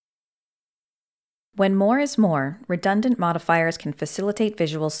When More is More, Redundant Modifiers Can Facilitate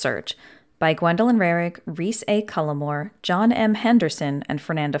Visual Search by Gwendolyn Rarick, Reese A. Cullimore, John M. Henderson, and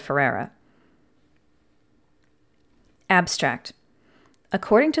Fernanda Ferreira. Abstract.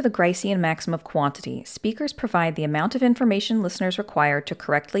 According to the Gricean maxim of quantity, speakers provide the amount of information listeners require to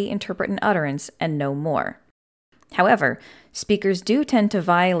correctly interpret an utterance and no more. However, speakers do tend to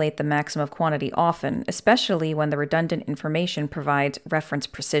violate the maxim of quantity often, especially when the redundant information provides reference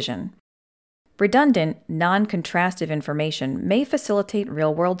precision. Redundant, non-contrastive information may facilitate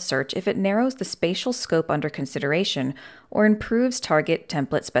real-world search if it narrows the spatial scope under consideration or improves target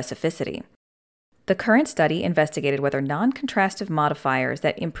template specificity. The current study investigated whether non-contrastive modifiers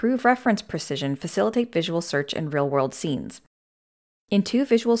that improve reference precision facilitate visual search in real-world scenes. In 2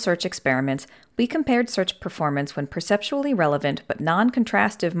 visual search experiments, we compared search performance when perceptually relevant but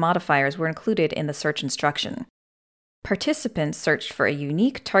non-contrastive modifiers were included in the search instruction. Participants searched for a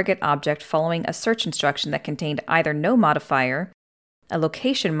unique target object following a search instruction that contained either no modifier, a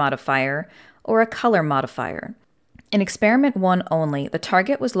location modifier, or a color modifier. In Experiment 1 only, the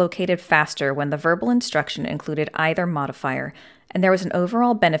target was located faster when the verbal instruction included either modifier, and there was an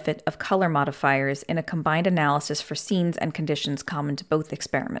overall benefit of color modifiers in a combined analysis for scenes and conditions common to both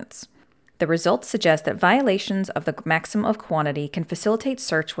experiments. The results suggest that violations of the maxim of quantity can facilitate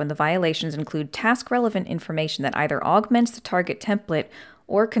search when the violations include task-relevant information that either augments the target template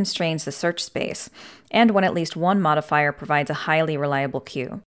or constrains the search space, and when at least one modifier provides a highly reliable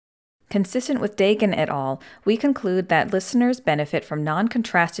cue. Consistent with Dagan et al., we conclude that listeners benefit from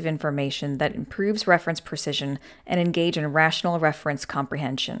non-contrastive information that improves reference precision and engage in rational reference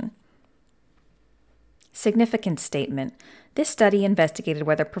comprehension. Significance statement. This study investigated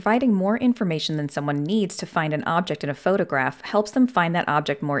whether providing more information than someone needs to find an object in a photograph helps them find that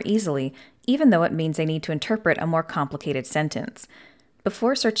object more easily, even though it means they need to interpret a more complicated sentence.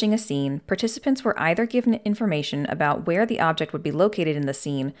 Before searching a scene, participants were either given information about where the object would be located in the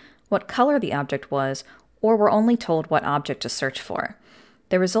scene, what color the object was, or were only told what object to search for.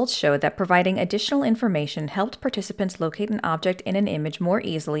 The results showed that providing additional information helped participants locate an object in an image more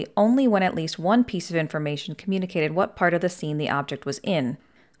easily only when at least one piece of information communicated what part of the scene the object was in,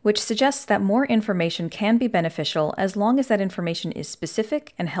 which suggests that more information can be beneficial as long as that information is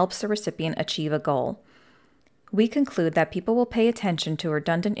specific and helps the recipient achieve a goal. We conclude that people will pay attention to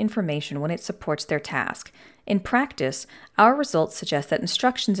redundant information when it supports their task. In practice, our results suggest that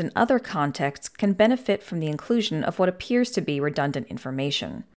instructions in other contexts can benefit from the inclusion of what appears to be redundant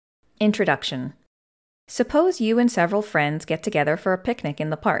information. Introduction. Suppose you and several friends get together for a picnic in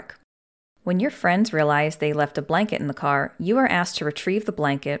the park. When your friends realize they left a blanket in the car, you are asked to retrieve the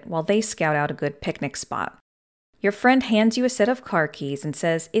blanket while they scout out a good picnic spot. Your friend hands you a set of car keys and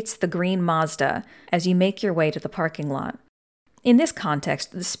says it's the green Mazda as you make your way to the parking lot. In this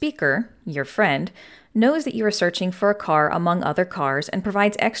context, the speaker, your friend, knows that you are searching for a car among other cars and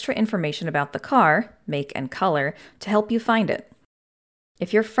provides extra information about the car, make and color, to help you find it.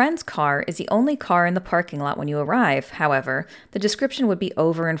 If your friend's car is the only car in the parking lot when you arrive, however, the description would be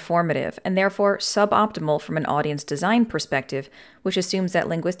over-informative and therefore suboptimal from an audience design perspective, which assumes that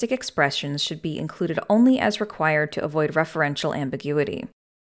linguistic expressions should be included only as required to avoid referential ambiguity.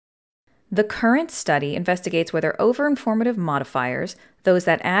 The current study investigates whether over-informative modifiers, those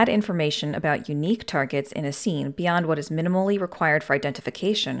that add information about unique targets in a scene beyond what is minimally required for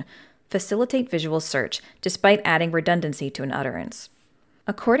identification, facilitate visual search despite adding redundancy to an utterance.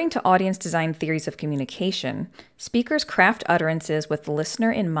 According to audience design theories of communication, speakers craft utterances with the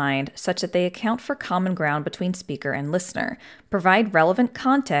listener in mind such that they account for common ground between speaker and listener, provide relevant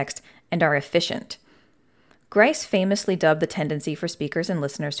context, and are efficient. Grice famously dubbed the tendency for speakers and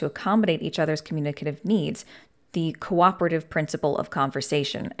listeners to accommodate each other's communicative needs the cooperative principle of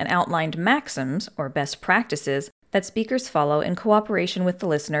conversation, and outlined maxims, or best practices, that speakers follow in cooperation with the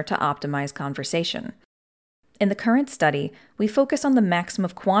listener to optimize conversation. In the current study, we focus on the maxim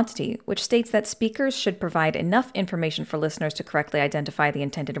of quantity, which states that speakers should provide enough information for listeners to correctly identify the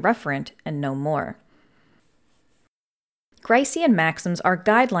intended referent and no more. Gricean maxims are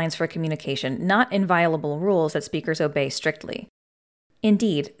guidelines for communication, not inviolable rules that speakers obey strictly.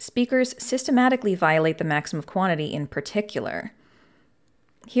 Indeed, speakers systematically violate the maxim of quantity in particular.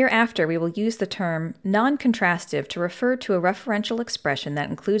 Hereafter, we will use the term non-contrastive to refer to a referential expression that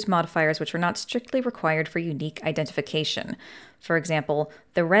includes modifiers which are not strictly required for unique identification. For example,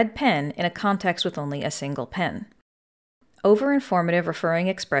 the red pen in a context with only a single pen. Over-informative referring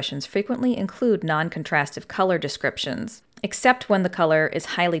expressions frequently include non-contrastive color descriptions, except when the color is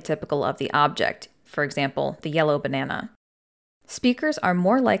highly typical of the object, for example, the yellow banana. Speakers are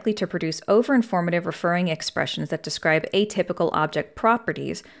more likely to produce over-informative referring expressions that describe atypical object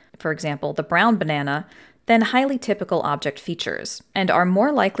properties, for example, the brown banana, than highly typical object features, and are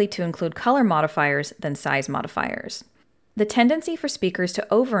more likely to include color modifiers than size modifiers. The tendency for speakers to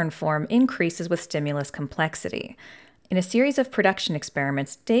overinform increases with stimulus complexity. In a series of production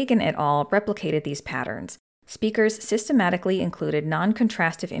experiments, Dagan et al. Replicated these patterns. Speakers systematically included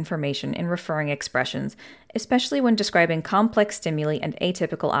non-contrastive information in referring expressions, especially when describing complex stimuli and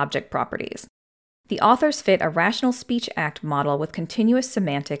atypical object properties. The authors fit a rational speech act model with continuous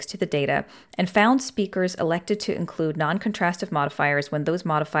semantics to the data and found speakers elected to include non-contrastive modifiers when those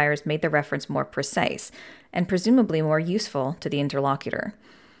modifiers made the reference more precise and presumably more useful to the interlocutor.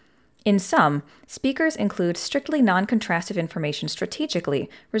 In sum, speakers include strictly non-contrastive information strategically,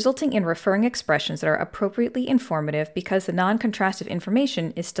 resulting in referring expressions that are appropriately informative because the non-contrastive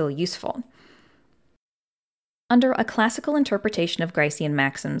information is still useful. Under a classical interpretation of Gricean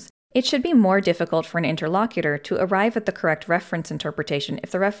maxims, it should be more difficult for an interlocutor to arrive at the correct reference interpretation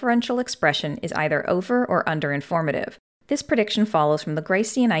if the referential expression is either over or under-informative. This prediction follows from the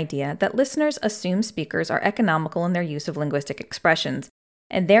Gricean idea that listeners assume speakers are economical in their use of linguistic expressions,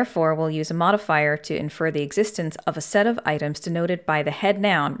 and therefore will use a modifier to infer the existence of a set of items denoted by the head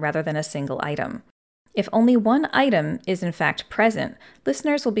noun rather than a single item. If only one item is in fact present,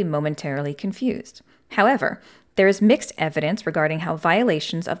 listeners will be momentarily confused. However, there is mixed evidence regarding how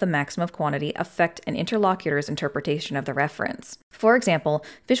violations of the maximum of quantity affect an interlocutor's interpretation of the reference. For example,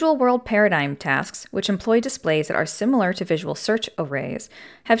 visual world paradigm tasks, which employ displays that are similar to visual search arrays,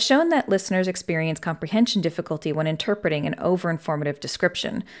 have shown that listeners experience comprehension difficulty when interpreting an over-informative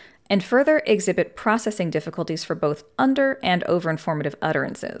description, and further exhibit processing difficulties for both under- and over-informative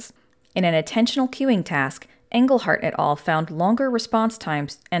utterances. In an attentional cueing task, Engelhardt et al. Found longer response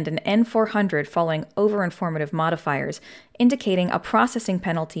times and an N400 following over-informative modifiers, indicating a processing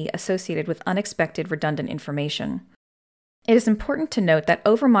penalty associated with unexpected redundant information. It is important to note that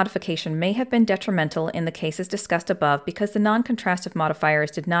over-modification may have been detrimental in the cases discussed above because the non-contrastive modifiers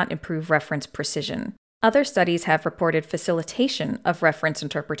did not improve reference precision. Other studies have reported facilitation of reference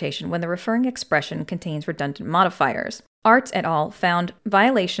interpretation when the referring expression contains redundant modifiers. Arts et al. Found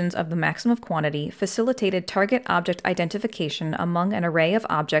violations of the maximum of quantity facilitated target object identification among an array of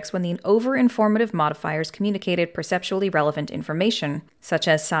objects when the over-informative modifiers communicated perceptually relevant information, such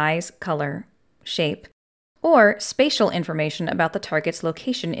as size, color, shape, or spatial information about the target's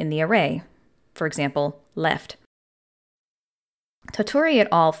location in the array, for example, left. Toturi et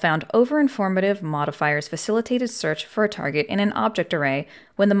al. Found over-informative modifiers facilitated search for a target in an object array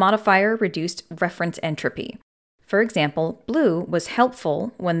when the modifier reduced reference entropy. For example, blue was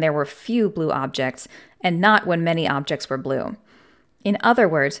helpful when there were few blue objects and not when many objects were blue. In other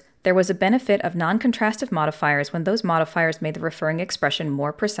words, there was a benefit of non-contrastive modifiers when those modifiers made the referring expression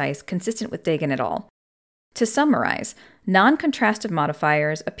more precise, consistent with Dagan et al. To summarize, non-contrastive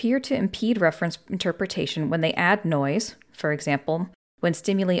modifiers appear to impede reference interpretation when they add noise, for example, when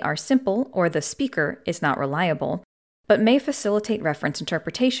stimuli are simple or the speaker is not reliable, but may facilitate reference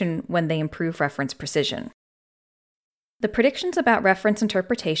interpretation when they improve reference precision. The predictions about reference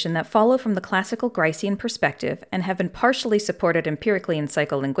interpretation that follow from the classical Gricean perspective and have been partially supported empirically in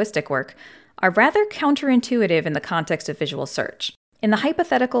psycholinguistic work are rather counterintuitive in the context of visual search. In the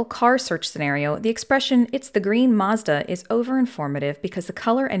hypothetical car search scenario, the expression, "It's the green Mazda," is over-informative because the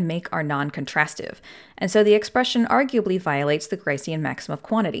color and make are non-contrastive, and so the expression arguably violates the Gricean maximum of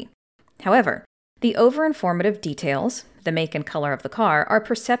quantity. However, the over-informative details, the make and color of the car, are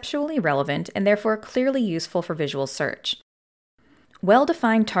perceptually relevant and therefore clearly useful for visual search.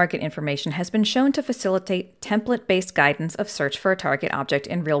 Well-defined target information has been shown to facilitate template-based guidance of search for a target object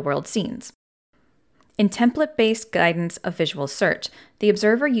in real-world scenes. In template-based guidance of visual search, the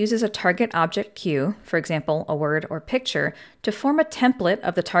observer uses a target object cue, for example, a word or picture, to form a template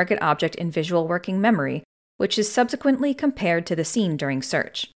of the target object in visual working memory, which is subsequently compared to the scene during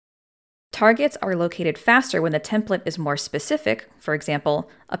search. Targets are located faster when the template is more specific, for example,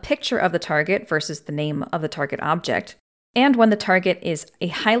 a picture of the target versus the name of the target object, and when the target is a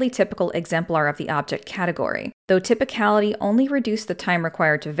highly typical exemplar of the object category, though typicality only reduced the time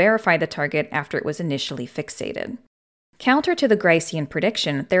required to verify the target after it was initially fixated. Counter to the Gricean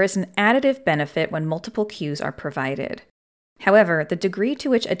prediction, there is an additive benefit when multiple cues are provided. However, the degree to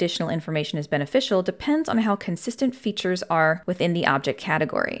which additional information is beneficial depends on how consistent features are within the object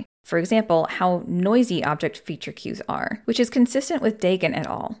category. For example, how noisy object feature cues are, which is consistent with Dagan et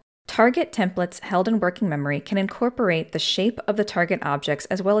al. Target templates held in working memory can incorporate the shape of the target objects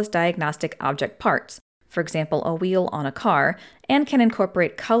as well as diagnostic object parts, for example, a wheel on a car, and can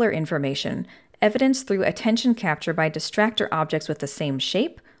incorporate color information, evidenced through attention capture by distractor objects with the same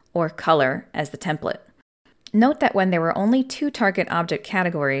shape or color as the template. Note that when there were only 2 target object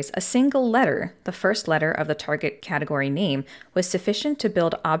categories, a single letter, the first letter of the target category name, was sufficient to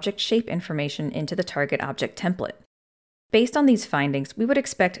build object shape information into the target object template. Based on these findings, we would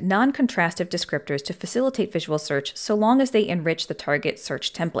expect non-contrastive descriptors to facilitate visual search so long as they enrich the target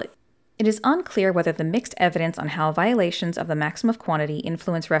search template. It is unclear whether the mixed evidence on how violations of the maximum of quantity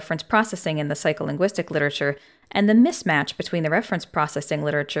influence reference processing in the psycholinguistic literature and the mismatch between the reference processing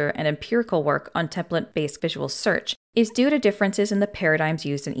literature and empirical work on template-based visual search is due to differences in the paradigms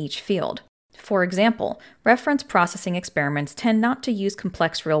used in each field. For example, reference processing experiments tend not to use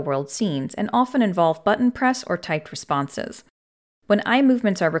complex real-world scenes and often involve button press or typed responses. When eye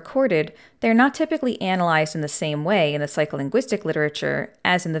movements are recorded, they are not typically analyzed in the same way in the psycholinguistic literature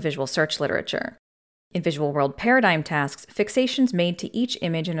as in the visual search literature. In visual world paradigm tasks, fixations made to each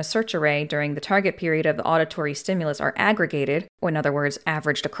image in a search array during the target period of the auditory stimulus are aggregated, or in other words,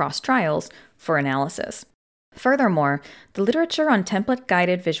 averaged across trials, for analysis. Furthermore, the literature on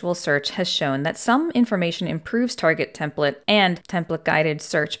template-guided visual search has shown that some information improves target template and template-guided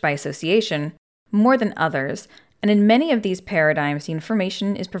search by association more than others, and in many of these paradigms, the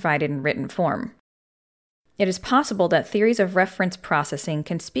information is provided in written form. It is possible that theories of reference processing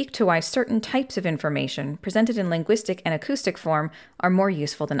can speak to why certain types of information presented in linguistic and acoustic form are more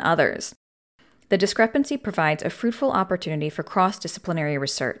useful than others. The discrepancy provides a fruitful opportunity for cross-disciplinary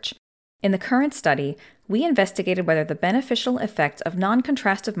research. In the current study, we investigated whether the beneficial effects of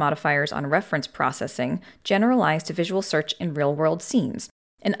non-contrastive modifiers on reference processing generalize to visual search in real-world scenes,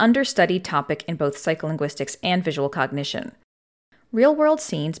 an understudied topic in both psycholinguistics and visual cognition. Real-world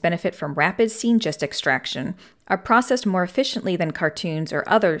scenes benefit from rapid scene gist extraction, are processed more efficiently than cartoons or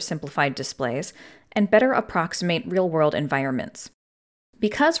other simplified displays, and better approximate real-world environments.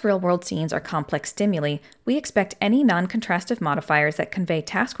 Because real-world scenes are complex stimuli, we expect any non-contrastive modifiers that convey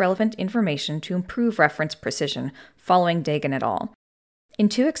task-relevant information to improve reference precision, following Dagan et al. In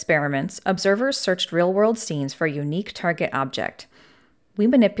 2 experiments, observers searched real-world scenes for a unique target object. We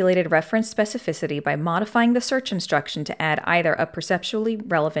manipulated reference specificity by modifying the search instruction to add either a perceptually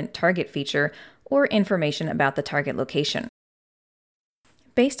relevant target feature or information about the target location.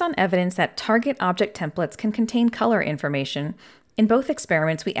 Based on evidence that target object templates can contain color information, in both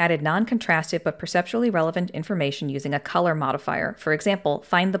experiments we added non-contrastive but perceptually relevant information using a color modifier, for example,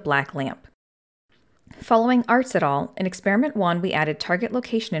 find the black lamp. Following Arts et al., in Experiment 1 we added target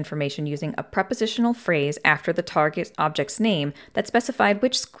location information using a prepositional phrase after the target object's name that specified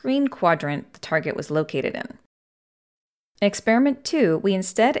which screen quadrant the target was located in. In Experiment 2, we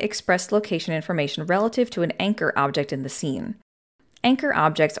instead expressed location information relative to an anchor object in the scene. Anchor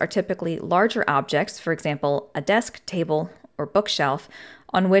objects are typically larger objects, for example, a desk, table, or bookshelf,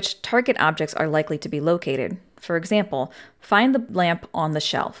 on which target objects are likely to be located. For example, find the lamp on the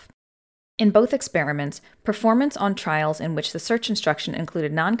shelf. In both experiments, performance on trials in which the search instruction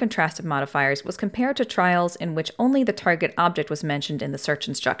included non-contrastive modifiers was compared to trials in which only the target object was mentioned in the search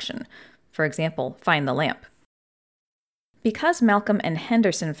instruction. For example, find the lamp. Because Malcolm and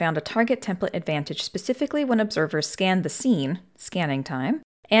Henderson found a target template advantage specifically when observers scanned the scene, scanning time,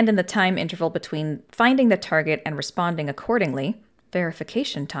 and in the time interval between finding the target and responding accordingly,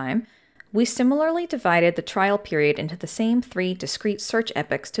 verification time, we similarly divided the trial period into the same 3 discrete search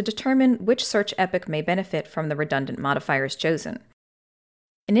epochs to determine which search epoch may benefit from the redundant modifiers chosen.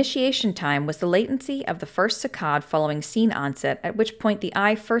 Initiation time was the latency of the first saccade following scene onset, at which point the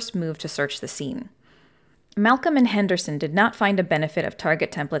eye first moved to search the scene. Malcolm and Henderson did not find a benefit of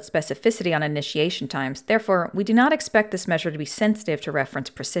target template specificity on initiation times, therefore we do not expect this measure to be sensitive to reference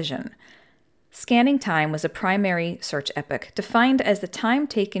precision. Scanning time was a primary search epoch, defined as the time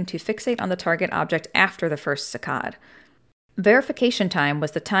taken to fixate on the target object after the first saccade. Verification time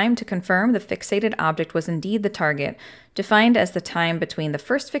was the time to confirm the fixated object was indeed the target, defined as the time between the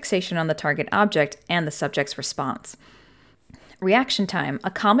first fixation on the target object and the subject's response. Reaction time, a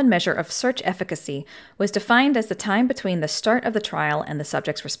common measure of search efficacy, was defined as the time between the start of the trial and the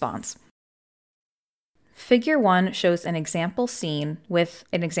subject's response. Figure 1 shows an example scene with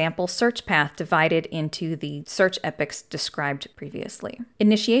an example search path divided into the search epochs described previously.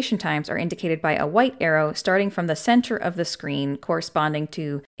 Initiation times are indicated by a white arrow starting from the center of the screen corresponding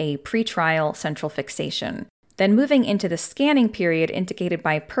to a pre-trial central fixation. Then moving into the scanning period indicated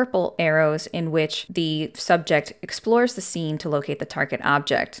by purple arrows in which the subject explores the scene to locate the target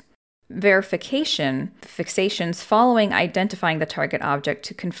object. Verification, fixations following identifying the target object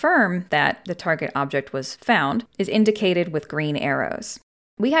to confirm that the target object was found, is indicated with green arrows.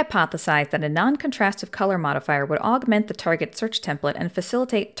 We hypothesized that a non-contrastive color modifier would augment the target search template and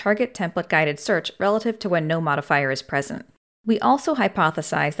facilitate target template-guided search relative to when no modifier is present. We also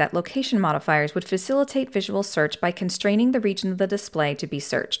hypothesized that location modifiers would facilitate visual search by constraining the region of the display to be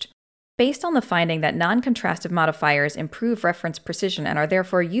searched. Based on the finding that non-contrastive modifiers improve reference precision and are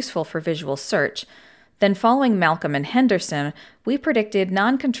therefore useful for visual search, then following Malcolm and Henderson, we predicted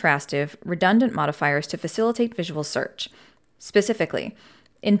non-contrastive, redundant modifiers to facilitate visual search. Specifically,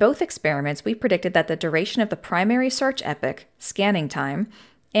 in both experiments, we predicted that the duration of the primary search epoch, scanning time,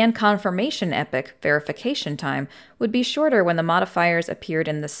 and confirmation epoch, verification time, would be shorter when the modifiers appeared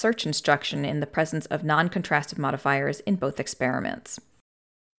in the search instruction in the presence of non-contrastive modifiers in both experiments.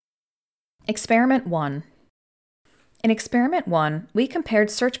 Experiment 1. In Experiment 1, we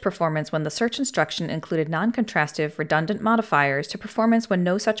compared search performance when the search instruction included non-contrastive, redundant modifiers to performance when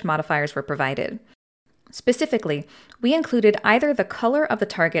no such modifiers were provided. Specifically, we included either the color of the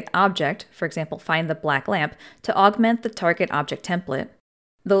target object, for example, find the black lamp, to augment the target object template,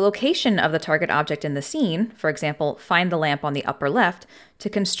 the location of the target object in the scene, for example, find the lamp on the upper left, to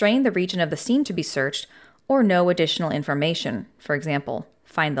constrain the region of the scene to be searched, or no additional information, for example,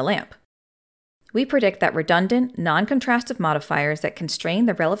 find the lamp. We predict that redundant, non-contrastive modifiers that constrain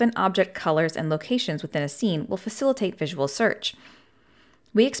the relevant object colors and locations within a scene will facilitate visual search.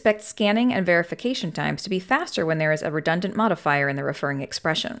 We expect scanning and verification times to be faster when there is a redundant modifier in the referring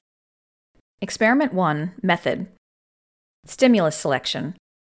expression. Experiment 1, Method. Stimulus selection.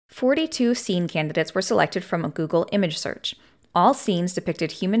 42 scene candidates were selected from a Google image search. All scenes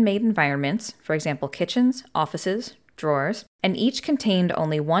depicted human-made environments, for example, kitchens, offices, drawers, and each contained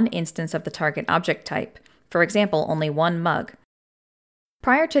only one instance of the target object type, for example, only one mug.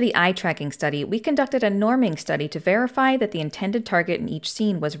 Prior to the eye tracking study, we conducted a norming study to verify that the intended target in each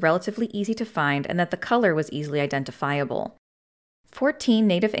scene was relatively easy to find and that the color was easily identifiable. 14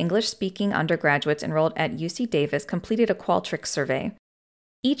 native English-speaking undergraduates enrolled at UC Davis completed a Qualtrics survey.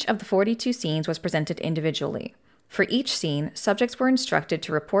 Each of the 42 scenes was presented individually. For each scene, subjects were instructed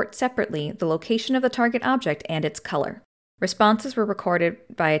to report separately the location of the target object and its color. Responses were recorded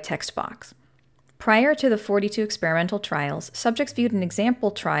by a text box. Prior to the 42 experimental trials, subjects viewed an example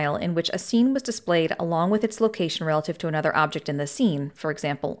trial in which a scene was displayed along with its location relative to another object in the scene, for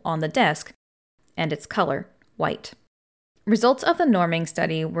example, on the desk, and its color, white. Results of the norming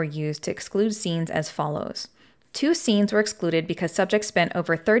study were used to exclude scenes as follows. 2 scenes were excluded because subjects spent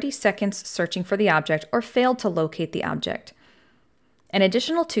over 30 seconds searching for the object or failed to locate the object. An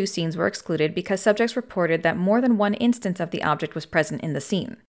additional 2 scenes were excluded because subjects reported that more than one instance of the object was present in the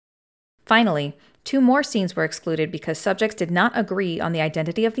scene. Finally, 2 more scenes were excluded because subjects did not agree on the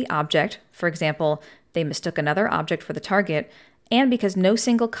identity of the object, for example, they mistook another object for the target, and because no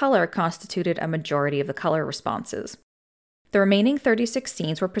single color constituted a majority of the color responses. The remaining 36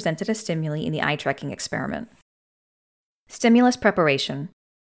 scenes were presented as stimuli in the eye tracking experiment. Stimulus preparation.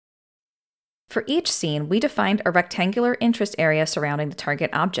 For each scene, we defined a rectangular interest area surrounding the target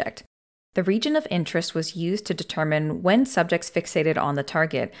object. The region of interest was used to determine when subjects fixated on the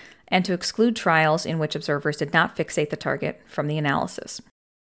target and to exclude trials in which observers did not fixate the target from the analysis.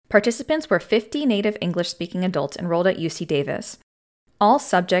 Participants were 50 native English-speaking adults enrolled at UC Davis. All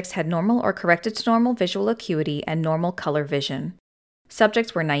subjects had normal or corrected to normal visual acuity and normal color vision.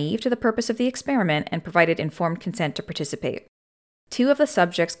 Subjects were naive to the purpose of the experiment and provided informed consent to participate. 2 of the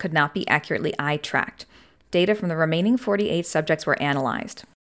subjects could not be accurately eye-tracked. Data from the remaining 48 subjects were analyzed.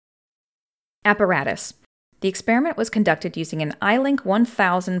 Apparatus. The experiment was conducted using an iLink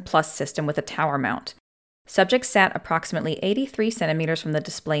 1000 Plus system with a tower mount. Subjects sat approximately 83 centimeters from the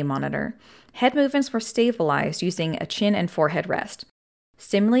display monitor. Head movements were stabilized using a chin and forehead rest.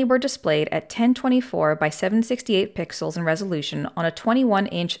 Stimuli were displayed at 1024 by 768 pixels in resolution on a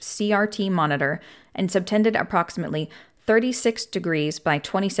 21-inch CRT monitor and subtended approximately 36 degrees by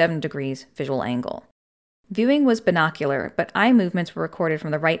 27 degrees visual angle. Viewing was binocular, but eye movements were recorded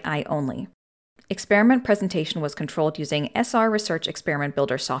from the right eye only. Experiment presentation was controlled using SR Research Experiment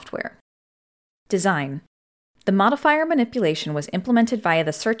Builder software. Design. The modifier manipulation was implemented via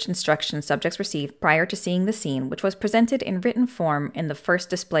the search instructions subjects received prior to seeing the scene, which was presented in written form in the first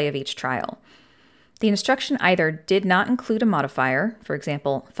display of each trial. The instruction either did not include a modifier, for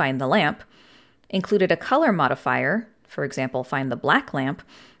example, find the lamp, included a color modifier, for example, find the black lamp,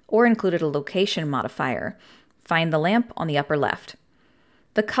 or included a location modifier, find the lamp on the upper left.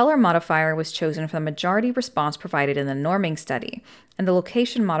 The color modifier was chosen from the majority response provided in the norming study, and the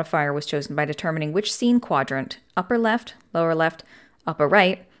location modifier was chosen by determining which scene quadrant, upper left, upper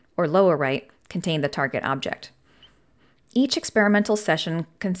right, or lower right, contained the target object. Each experimental session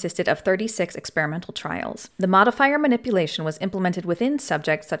consisted of 36 experimental trials. The modifier manipulation was implemented within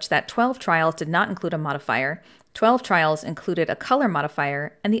subjects such that 12 trials did not include a modifier, 12 trials included a color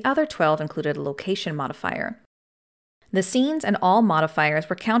modifier, and the other 12 included a location modifier. The scenes and all modifiers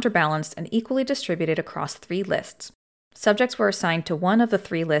were counterbalanced and equally distributed across 3 lists. Subjects were assigned to one of the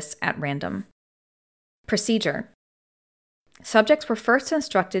 3 lists at random. Procedure. Subjects were first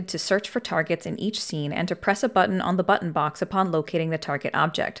instructed to search for targets in each scene and to press a button on the button box upon locating the target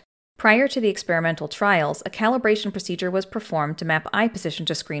object. Prior to the experimental trials, a calibration procedure was performed to map eye position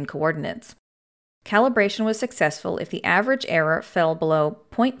to screen coordinates. Calibration was successful if the average error fell below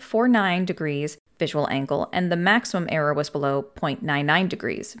 0.49 degrees visual angle and the maximum error was below 0.99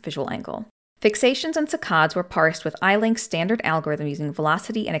 degrees visual angle. Fixations and saccades were parsed with iLink's standard algorithm using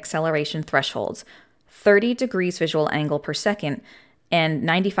velocity and acceleration thresholds, 30 degrees visual angle per second and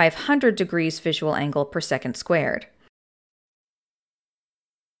 9,500 degrees visual angle per second squared.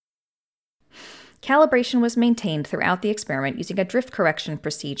 Calibration was maintained throughout the experiment using a drift correction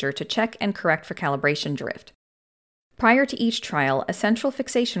procedure to check and correct for calibration drift. Prior to each trial, a central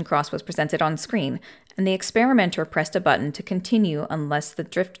fixation cross was presented on screen, and the experimenter pressed a button to continue unless the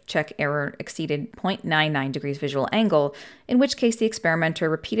drift check error exceeded 0.99 degrees visual angle, in which case the experimenter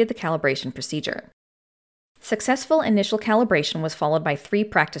repeated the calibration procedure. Successful initial calibration was followed by 3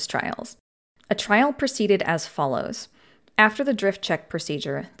 practice trials. A trial proceeded as follows. After the drift check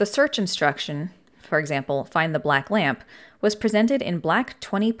procedure, the search instruction, for example, find the black lamp, was presented in black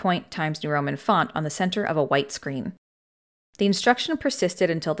 20-point Times New Roman font on the center of a white screen. The instruction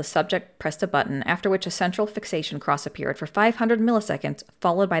persisted until the subject pressed a button, after which a central fixation cross appeared for 500 milliseconds,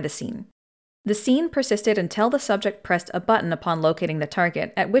 followed by the scene. The scene persisted until the subject pressed a button upon locating the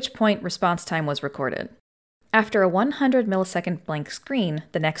target, at which point response time was recorded. After a 100 millisecond blank screen,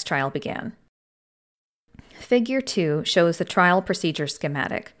 the next trial began. Figure 2 shows the trial procedure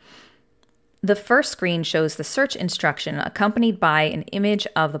schematic. The first screen shows the search instruction accompanied by an image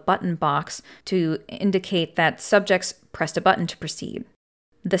of the button box to indicate that subjects pressed a button to proceed.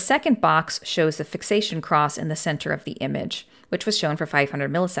 The second box shows the fixation cross in the center of the image, which was shown for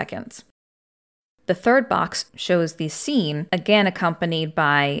 500 milliseconds. The third box shows the scene, again accompanied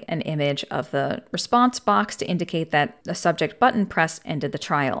by an image of the response box to indicate that the subject button press ended the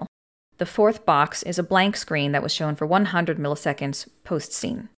trial. The fourth box is a blank screen that was shown for 100 milliseconds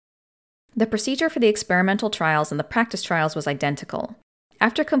post-scene. The procedure for the experimental trials and the practice trials was identical.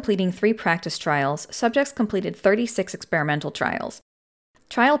 After completing 3 practice trials, subjects completed 36 experimental trials.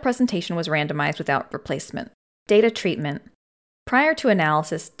 Trial presentation was randomized without replacement. Data treatment. Prior to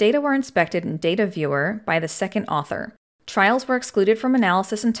analysis, data were inspected in Data Viewer by the second author. Trials were excluded from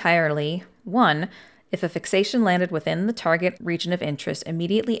analysis entirely, 1. If a fixation landed within the target region of interest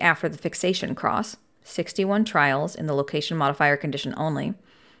immediately after the fixation cross, 61 trials in the location modifier condition only.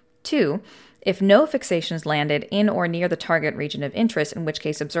 2. If no fixations landed in or near the target region of interest, in which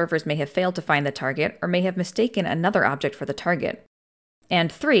case observers may have failed to find the target or may have mistaken another object for the target.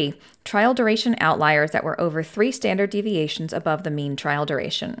 And 3. Trial duration outliers that were over 3 standard deviations above the mean trial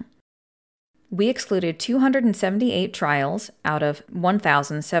duration. We excluded 278 trials out of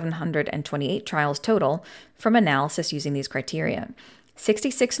 1,728 trials total from analysis using these criteria,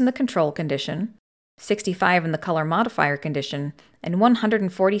 66 in the control condition, 65 in the color modifier condition, and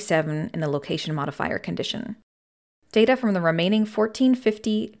 147 in the location modifier condition. Data from the remaining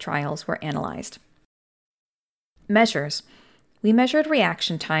 1450 trials were analyzed. Measures. We measured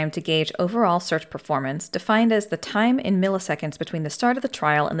reaction time to gauge overall search performance, defined as the time in milliseconds between the start of the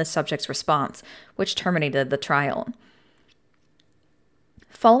trial and the subject's response, which terminated the trial.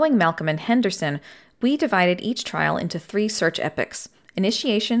 Following Malcolm and Henderson, we divided each trial into 3 search epochs: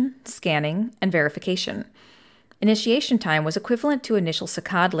 initiation, scanning, and verification. Initiation time was equivalent to initial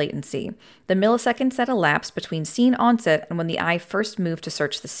saccade latency, the milliseconds that elapsed between scene onset and when the eye first moved to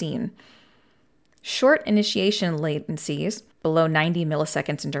search the scene. Short initiation latencies, below 90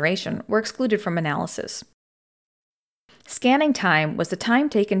 milliseconds in duration, were excluded from analysis. Scanning time was the time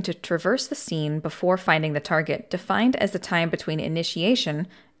taken to traverse the scene before finding the target, defined as the time between initiation,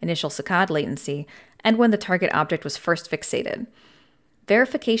 initial saccade latency, and when the target object was first fixated.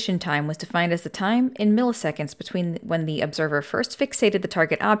 Verification time was defined as the time in milliseconds between when the observer first fixated the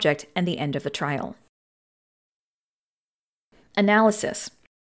target object and the end of the trial. Analysis.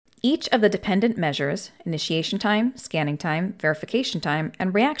 Each of the dependent measures, initiation time, scanning time, verification time,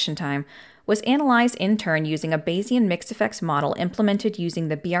 and reaction time, was analyzed in turn using a Bayesian mixed effects model implemented using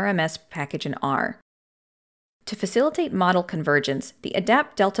the BRMS package in R. To facilitate model convergence, the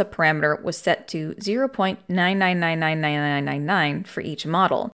adapt delta parameter was set to 0.9999999 for each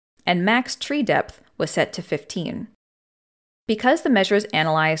model, and max tree depth was set to 15. Because the measures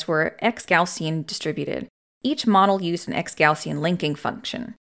analyzed were X-Gaussian distributed, each model used an X-Gaussian linking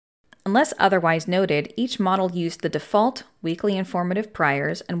function. Unless otherwise noted, each model used the default weakly informative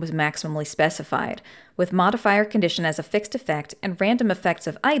priors and was maximally specified, with modifier condition as a fixed effect and random effects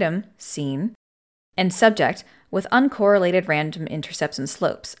of item, seen, and subject with uncorrelated random intercepts and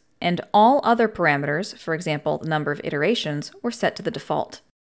slopes, and all other parameters, for example, the number of iterations, were set to the default.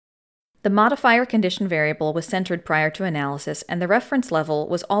 The modifier condition variable was centered prior to analysis, and the reference level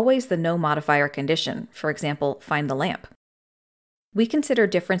was always the no modifier condition, for example, find the lamp. We consider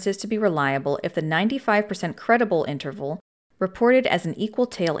differences to be reliable if the 95% credible interval, reported as an equal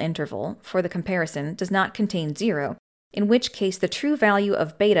tail interval for the comparison, does not contain 0, in which case the true value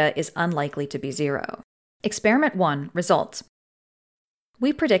of beta is unlikely to be 0. Experiment 1. Results.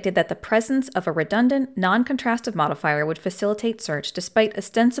 We predicted that the presence of a redundant, non-contrastive modifier would facilitate search despite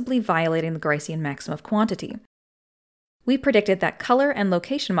ostensibly violating the Gricean maximum of quantity. We predicted that color and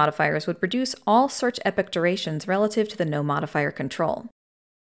location modifiers would reduce all search epoch durations relative to the no modifier control.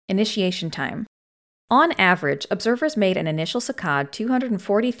 Initiation time. On average, observers made an initial saccade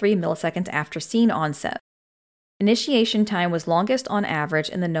 243 milliseconds after scene onset. Initiation time was longest on average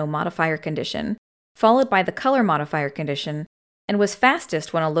in the no modifier condition, followed by the color modifier condition, and was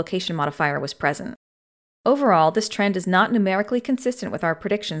fastest when a location modifier was present. Overall, this trend is not numerically consistent with our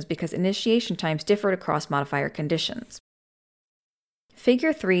predictions because initiation times differed across modifier conditions.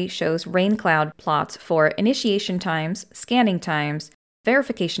 Figure 3 shows rain cloud plots for initiation times, scanning times,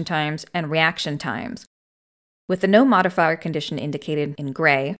 verification times, and reaction times, with the no modifier condition indicated in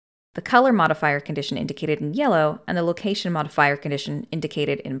gray, the color modifier condition indicated in yellow, and the location modifier condition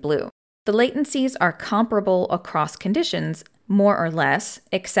indicated in blue. The latencies are comparable across conditions, more or less,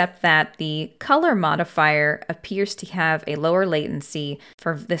 except that the color modifier appears to have a lower latency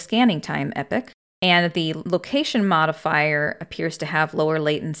for the scanning time epoch, and the location modifier appears to have lower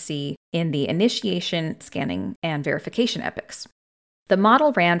latency in the initiation, scanning, and verification epochs. The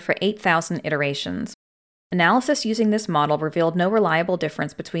model ran for 8,000 iterations. Analysis using this model revealed no reliable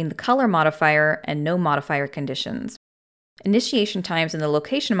difference between the color modifier and no modifier conditions. Initiation times in the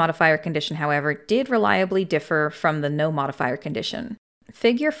location modifier condition, however, did reliably differ from the no modifier condition.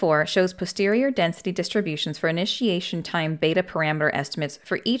 Figure 4 shows posterior density distributions for initiation time beta parameter estimates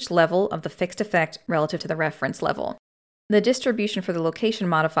for each level of the fixed effect relative to the reference level. The distribution for the location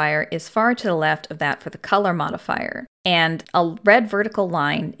modifier is far to the left of that for the color modifier, and a red vertical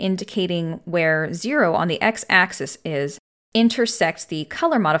line indicating where 0 on the x-axis is intersects the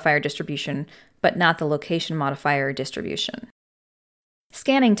color modifier distribution, but not the location modifier distribution.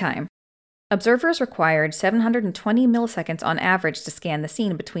 Scanning time. Observers required 720 milliseconds on average to scan the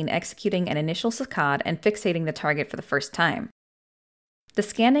scene between executing an initial saccade and fixating the target for the first time. The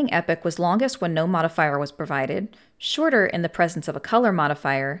scanning epoch was longest when no modifier was provided, shorter in the presence of a color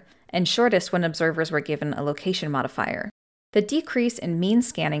modifier, and shortest when observers were given a location modifier. The decrease in mean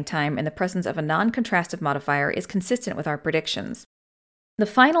scanning time in the presence of a non-contrastive modifier is consistent with our predictions. The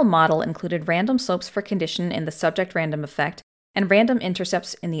final model included random slopes for condition in the subject random effect and random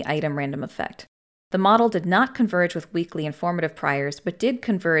intercepts in the item random effect. The model did not converge with weakly informative priors, but did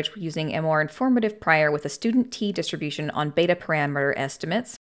converge using a more informative prior with a student t distribution on beta parameter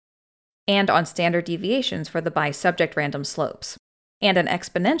estimates and on standard deviations for the by-subject random slopes, and an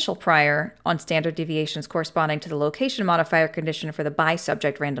exponential prior on standard deviations corresponding to the location modifier condition for the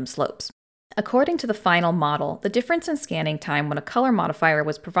by-subject random slopes. According to the final model, the difference in scanning time when a color modifier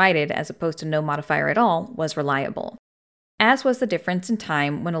was provided as opposed to no modifier at all was reliable, as was the difference in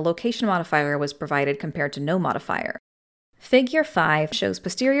time when a location modifier was provided compared to no modifier. Figure 5 shows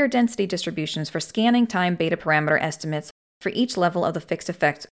posterior density distributions for scanning time beta parameter estimates for each level of the fixed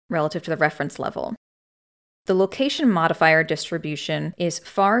effect relative to the reference level. The location modifier distribution is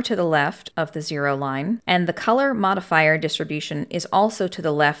far to the left of the 0 line, and the color modifier distribution is also to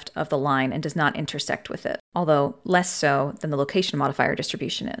the left of the line and does not intersect with it, although less so than the location modifier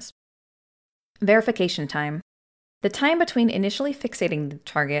distribution is. Verification time. The time between initially fixating the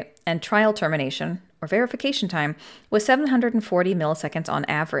target and trial termination, or verification time, was 740 milliseconds on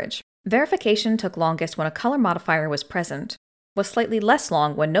average. Verification took longest when a color modifier was present, was slightly less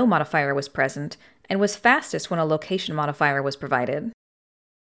long when no modifier was present, and was fastest when a location modifier was provided.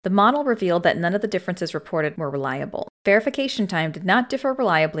 The model revealed that none of the differences reported were reliable. Verification time did not differ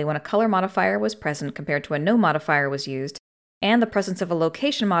reliably when a color modifier was present compared to when no modifier was used, and the presence of a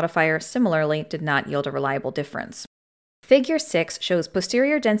location modifier similarly did not yield a reliable difference. Figure 6 shows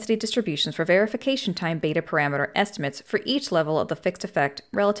posterior density distributions for verification time beta parameter estimates for each level of the fixed effect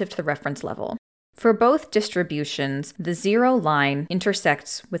relative to the reference level. For both distributions, the 0 line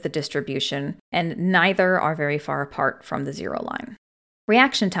intersects with the distribution, and neither are very far apart from the 0 line.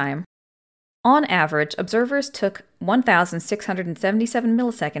 Reaction time. On average, observers took 1,677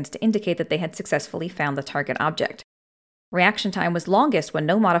 milliseconds to indicate that they had successfully found the target object. Reaction time was longest when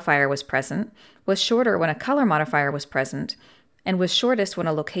no modifier was present, was shorter when a color modifier was present, and was shortest when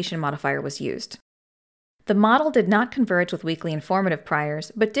a location modifier was used. The model did not converge with weakly informative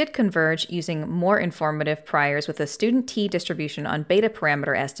priors, but did converge using more informative priors with a student t-distribution on beta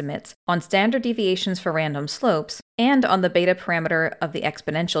parameter estimates, on standard deviations for random slopes, and on the beta parameter of the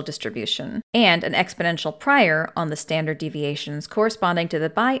exponential distribution, and an exponential prior on the standard deviations corresponding to the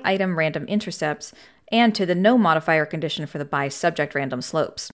by-item random intercepts and to the no modifier condition for the by-subject random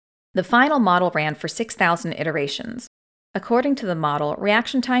slopes. The final model ran for 6,000 iterations. According to the model,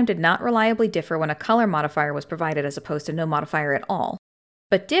 reaction time did not reliably differ when a color modifier was provided as opposed to no modifier at all,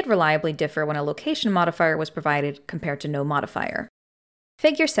 but did reliably differ when a location modifier was provided compared to no modifier.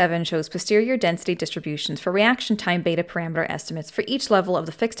 Figure 7 shows posterior density distributions for reaction time beta parameter estimates for each level of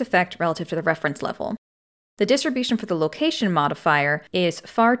the fixed effect relative to the reference level. The distribution for the location modifier is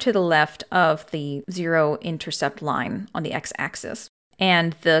far to the left of the zero intercept line on the x-axis.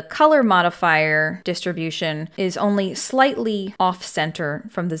 And the color modifier distribution is only slightly off-center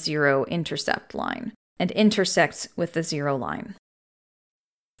from the zero intercept line and intersects with the zero line.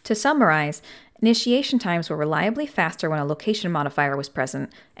 To summarize, initiation times were reliably faster when a location modifier was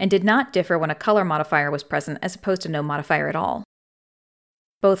present and did not differ when a color modifier was present as opposed to no modifier at all.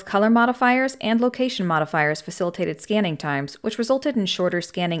 Both color modifiers and location modifiers facilitated scanning times, which resulted in shorter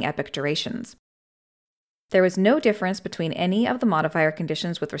scanning epoch durations. There was no difference between any of the modifier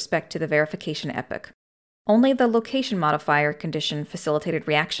conditions with respect to the verification epoch. Only the location modifier condition facilitated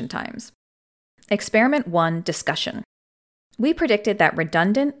reaction times. Experiment 1 Discussion. We predicted that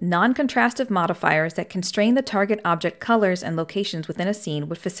redundant, non-contrastive modifiers that constrain the target object colors and locations within a scene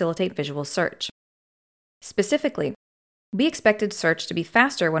would facilitate visual search. Specifically, we expected search to be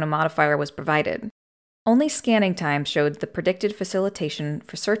faster when a modifier was provided. Only scanning time showed the predicted facilitation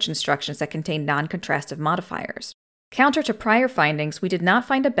for search instructions that contained non-contrastive modifiers. Counter to prior findings, we did not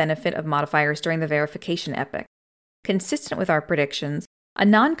find a benefit of modifiers during the verification epoch. Consistent with our predictions, a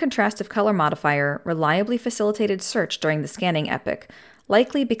non-contrastive color modifier reliably facilitated search during the scanning epoch,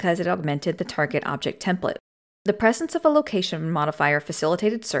 likely because it augmented the target object template. The presence of a location modifier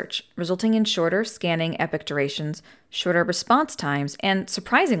facilitated search, resulting in shorter scanning epoch durations, shorter response times, and,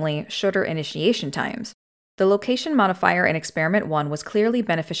 surprisingly, shorter initiation times. The location modifier in Experiment 1 was clearly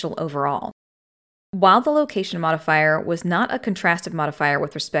beneficial overall. While the location modifier was not a contrastive modifier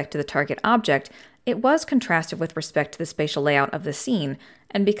with respect to the target object, it was contrastive with respect to the spatial layout of the scene,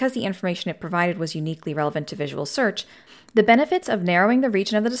 and because the information it provided was uniquely relevant to visual search, the benefits of narrowing the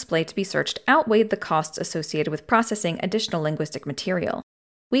region of the display to be searched outweighed the costs associated with processing additional linguistic material.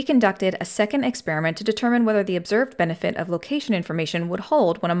 We conducted a second experiment to determine whether the observed benefit of location information would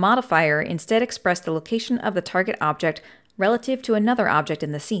hold when a modifier instead expressed the location of the target object relative to another object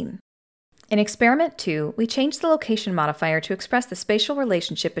in the scene. In Experiment 2, we changed the location modifier to express the spatial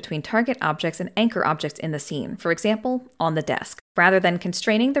relationship between target objects and anchor objects in the scene, for example, on the desk, rather than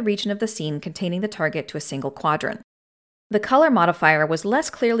constraining the region of the scene containing the target to a single quadrant. The color modifier was less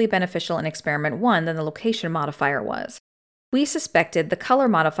clearly beneficial in Experiment 1 than the location modifier was. We suspected the color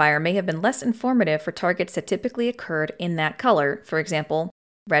modifier may have been less informative for targets that typically occurred in that color, for example,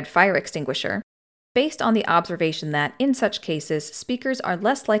 red fire extinguisher, based on the observation that, in such cases, speakers are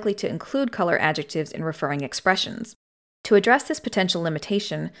less likely to include color adjectives in referring expressions. To address this potential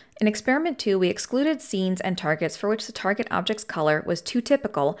limitation, in Experiment 2 we excluded scenes and targets for which the target object's color was too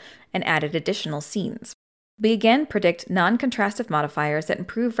typical and added additional scenes. We again predict non-contrastive modifiers that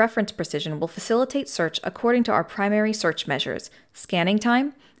improve reference precision will facilitate search according to our primary search measures: scanning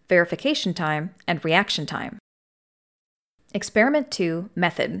time, verification time, and reaction time. Experiment 2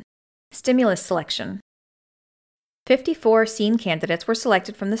 Method. Stimulus selection. 54 scene candidates were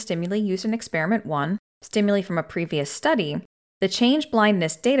selected from the stimuli used in Experiment 1, stimuli from a previous study, the Change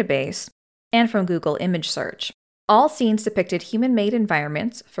Blindness database, and from Google Image Search. All scenes depicted human-made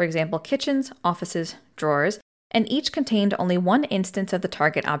environments, for example kitchens, offices, drawers, and each contained only one instance of the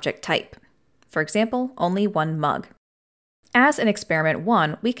target object type. For example, only one mug. As in Experiment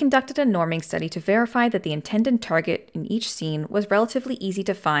 1, we conducted a norming study to verify that the intended target in each scene was relatively easy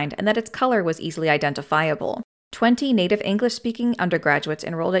to find and that its color was easily identifiable. 20 native English-speaking undergraduates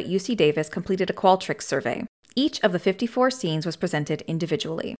enrolled at UC Davis completed a Qualtrics survey. Each of the 54 scenes was presented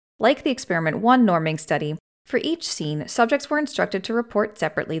individually. Like the Experiment 1 norming study, for each scene, subjects were instructed to report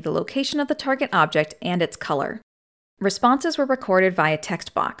separately the location of the target object and its color. Responses were recorded via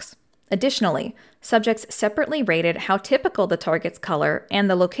text box. Additionally, subjects separately rated how typical the target's color and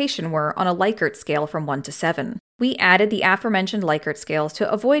the location were on a Likert scale from 1 to 7. We added the aforementioned Likert scales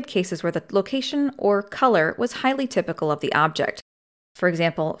to avoid cases where the location or color was highly typical of the object. For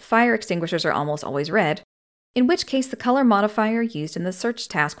example, fire extinguishers are almost always red, in which case the color modifier used in the search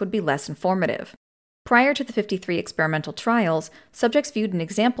task would be less informative. Prior to the 53 experimental trials, subjects viewed an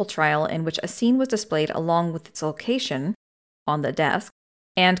example trial in which a scene was displayed along with its location, on the desk,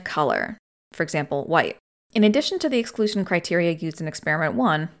 and color, for example, white. In addition to the exclusion criteria used in Experiment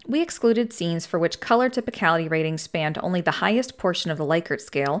 1, we excluded scenes for which color typicality ratings spanned only the highest portion of the Likert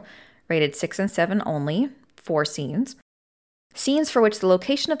scale, rated 6 and 7 only, 4 scenes. Scenes for which the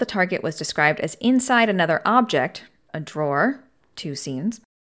location of the target was described as inside another object, a drawer, 2 scenes.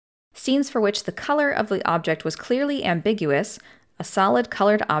 Scenes for which the color of the object was clearly ambiguous, a solid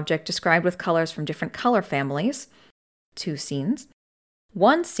colored object described with colors from different color families, 2 scenes.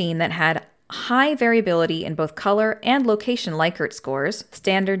 1 scene that had high variability in both color and location Likert scores,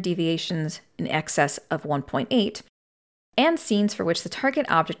 standard deviations in excess of 1.8, and scenes for which the target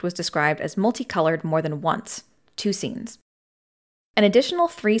object was described as multicolored more than once, 2 scenes. An additional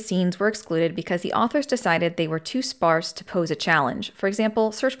 3 scenes were excluded because the authors decided they were too sparse to pose a challenge. For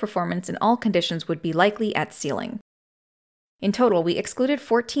example, search performance in all conditions would be likely at ceiling. In total, we excluded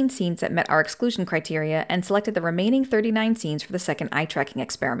 14 scenes that met our exclusion criteria and selected the remaining 39 scenes for the second eye-tracking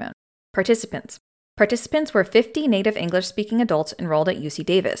experiment. Participants. Participants were 50 native English-speaking adults enrolled at UC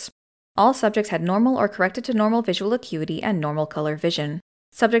Davis. All subjects had normal or corrected to normal visual acuity and normal color vision.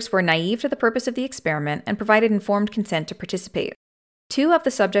 Subjects were naive to the purpose of the experiment and provided informed consent to participate. 2 of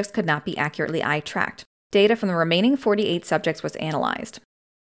the subjects could not be accurately eye-tracked. Data from the remaining 48 subjects was analyzed.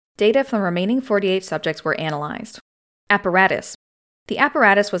 Apparatus. The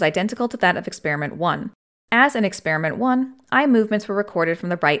apparatus was identical to that of Experiment 1. As in Experiment 1, eye movements were recorded from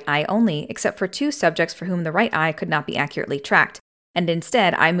the right eye only, except for 2 subjects for whom the right eye could not be accurately tracked, and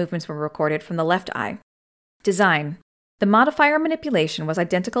instead eye movements were recorded from the left eye. Design. The modifier manipulation was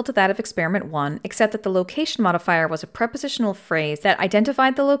identical to that of Experiment 1, except that the location modifier was a prepositional phrase that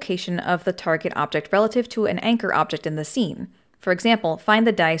identified the location of the target object relative to an anchor object in the scene. For example, find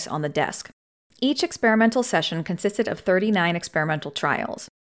the dice on the desk. Each experimental session consisted of 39 experimental trials.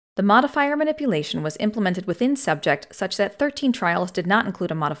 The modifier manipulation was implemented within subject such that 13 trials did not include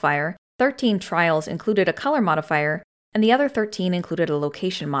a modifier, 13 trials included a color modifier, and the other 13 included a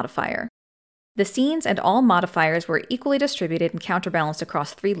location modifier. The scenes and all modifiers were equally distributed and counterbalanced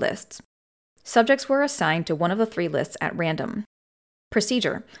across 3 lists. Subjects were assigned to one of the 3 lists at random.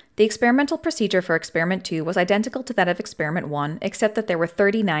 Procedure. The experimental procedure for Experiment 2 was identical to that of Experiment 1, except that there were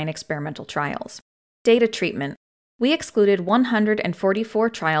 39 experimental trials. Data treatment. We excluded 144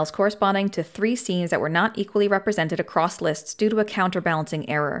 trials corresponding to 3 scenes that were not equally represented across lists due to a counterbalancing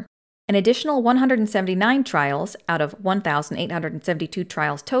error. An additional 179 trials, out of 1,872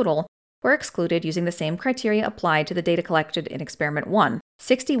 trials total, were excluded using the same criteria applied to the data collected in Experiment 1,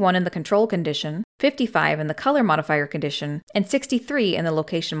 61 in the control condition, 55 in the color modifier condition, and 63 in the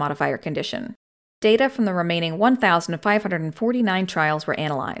location modifier condition. Data from the remaining 1,549 trials were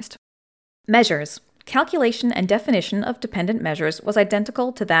analyzed. Measures. Calculation and definition of dependent measures was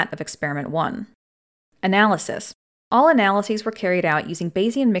identical to that of Experiment 1. Analysis. All analyses were carried out using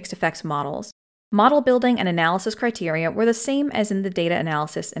Bayesian mixed effects models. Model building and analysis criteria were the same as in the data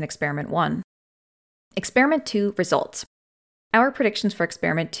analysis in Experiment 1. Experiment 2 results. Our predictions for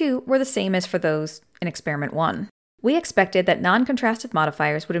Experiment 2 were the same as for those in Experiment 1. We expected that non-contrastive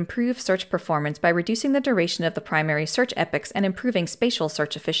modifiers would improve search performance by reducing the duration of the primary search epochs and improving spatial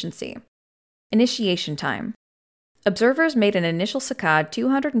search efficiency. Initiation time. Observers made an initial saccade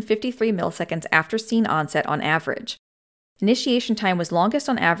 253 milliseconds after scene onset on average. Initiation time was longest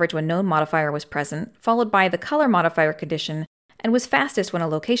on average when no modifier was present, followed by the color modifier condition, and was fastest when a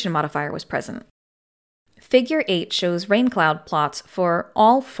location modifier was present. Figure 8 shows rain cloud plots for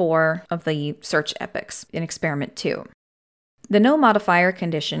all 4 of the search epochs in Experiment 2. The no modifier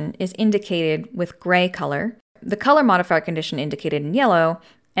condition is indicated with gray color, the color modifier condition indicated in yellow,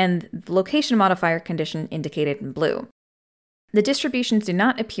 and the location modifier condition indicated in blue. The distributions do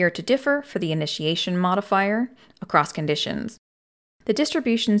not appear to differ for the initiation modifier across conditions. The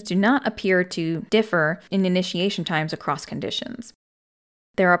distributions do not appear to differ in initiation times across conditions.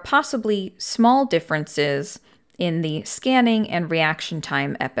 There are possibly small differences in the scanning and reaction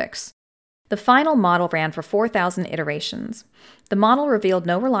time epochs. The final model ran for 4,000 iterations. The model revealed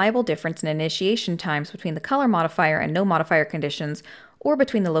no reliable difference in initiation times between the color modifier and no modifier conditions, or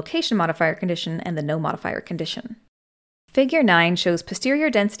between the location modifier condition and the no modifier condition. Figure 9 shows posterior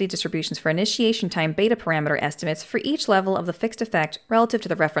density distributions for initiation time beta parameter estimates for each level of the fixed effect relative to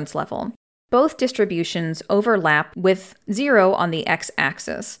the reference level. Both distributions overlap with 0 on the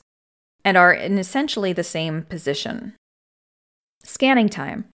x-axis. and are in essentially the same position. Scanning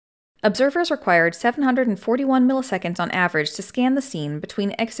time. Observers required 741 milliseconds on average to scan the scene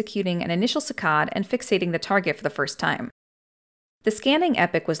between executing an initial saccade and fixating the target for the first time. The scanning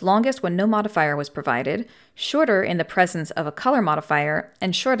epoch was longest when no modifier was provided, shorter in the presence of a color modifier,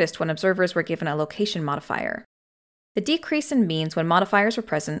 and shortest when observers were given a location modifier. The decrease in means when modifiers were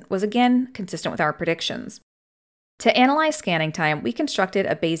present was again consistent with our predictions. To analyze scanning time, we constructed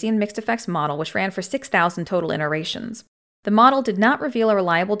a Bayesian mixed effects model which ran for 6,000 total iterations. The model did not reveal a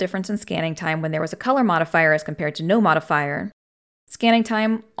reliable difference in scanning time when there was a color modifier as compared to no modifier. Scanning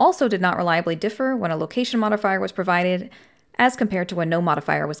time also did not reliably differ when a location modifier was provided as compared to when no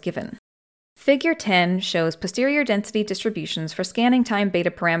modifier was given. Figure 10 shows posterior density distributions for scanning time beta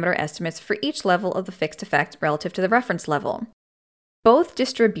parameter estimates for each level of the fixed effect relative to the reference level. Both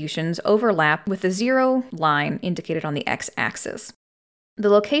distributions overlap with the zero line indicated on the x-axis. The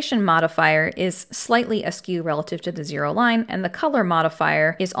location modifier is slightly askew relative to the zero line, and the color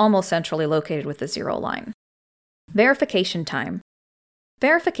modifier is almost centrally located with the zero line. Verification time.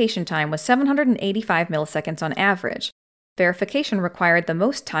 Verification time was 785 milliseconds on average. Verification required the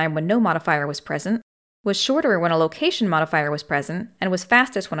most time when no modifier was present, was shorter when a location modifier was present, and was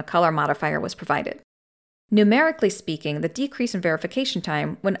fastest when a color modifier was provided. Numerically speaking, the decrease in verification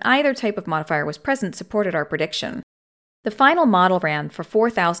time when either type of modifier was present supported our prediction. The final model ran for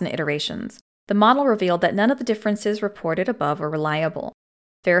 4,000 iterations. The model revealed that none of the differences reported above were reliable.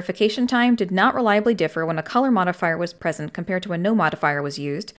 Verification time did not reliably differ when a color modifier was present compared to when no modifier was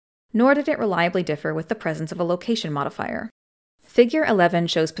used, nor did it reliably differ with the presence of a location modifier. Figure 11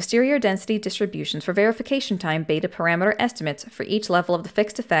 shows posterior density distributions for verification time beta parameter estimates for each level of the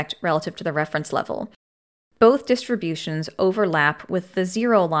fixed effect relative to the reference level. Both distributions overlap with the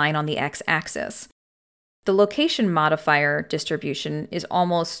zero line on the x-axis. The location modifier distribution is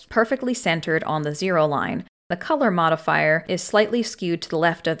almost perfectly centered on the zero line. The color modifier is slightly skewed to the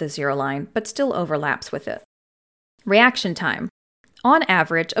left of the zero line, but still overlaps with it. Reaction time. On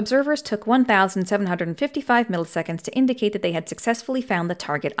average, observers took 1,755 milliseconds to indicate that they had successfully found the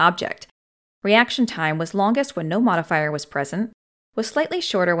target object. Reaction time was longest when no modifier was present, was slightly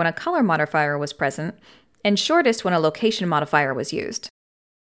shorter when a color modifier was present, and shortest when a location modifier was used.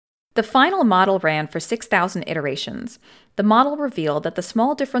 The final model ran for 6,000 iterations. The model revealed that the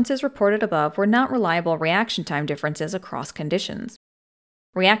small differences reported above were not reliable reaction time differences across conditions.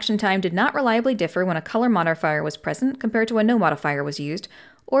 Reaction time did not reliably differ when a color modifier was present compared to when no modifier was used,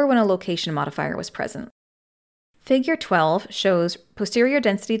 or when a location modifier was present. Figure 12 shows posterior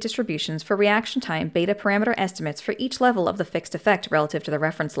density distributions for reaction time beta parameter estimates for each level of the fixed effect relative to the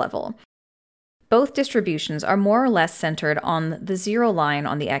reference level. Both distributions are more or less centered on the zero line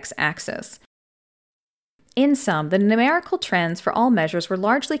on the x-axis. In sum, the numerical trends for all measures were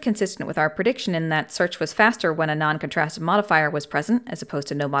largely consistent with our prediction in that search was faster when a non-contrastive modifier was present as opposed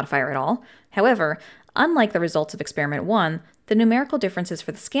to no modifier at all. However, unlike the results of Experiment 1, the numerical differences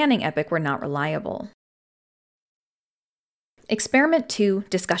for the scanning epoch were not reliable. Experiment 2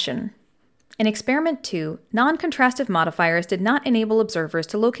 Discussion. In Experiment 2, non-contrastive modifiers did not enable observers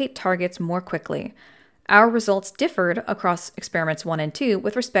to locate targets more quickly. Our results differed across Experiments 1 and 2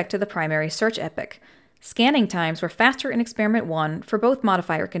 with respect to the primary search epoch. Scanning times were faster in Experiment 1 for both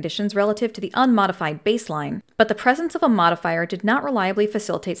modifier conditions relative to the unmodified baseline, but the presence of a modifier did not reliably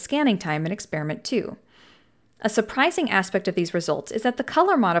facilitate scanning time in Experiment 2. A surprising aspect of these results is that the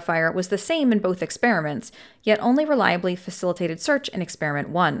color modifier was the same in both experiments, yet only reliably facilitated search in Experiment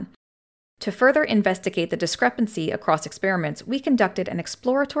 1. To further investigate the discrepancy across experiments, we conducted an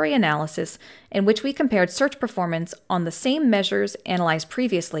exploratory analysis in which we compared search performance on the same measures analyzed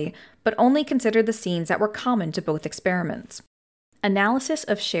previously, but only considered the scenes that were common to both experiments. Analysis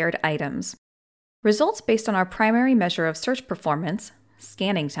of shared items. Results based on our primary measure of search performance,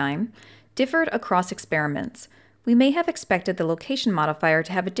 scanning time, differed across experiments. We may have expected the location modifier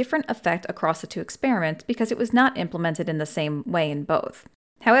to have a different effect across the two experiments because it was not implemented in the same way in both.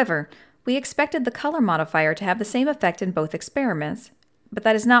 However, we expected the color modifier to have the same effect in both experiments, but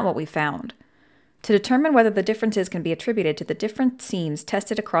that is not what we found. To determine whether the differences can be attributed to the different scenes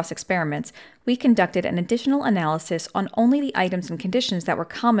tested across experiments, we conducted an additional analysis on only the items and conditions that were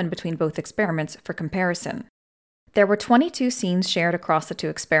common between both experiments for comparison. There were 22 scenes shared across the two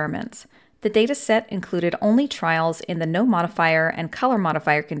experiments. The dataset included only trials in the no modifier and color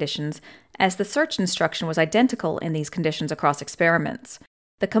modifier conditions, as the search instruction was identical in these conditions across experiments.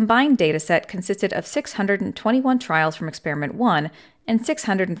 The combined dataset consisted of 621 trials from Experiment 1 and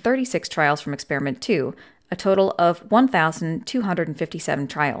 636 trials from Experiment 2, a total of 1,257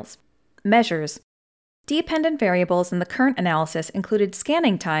 trials. Measures. Dependent variables in the current analysis included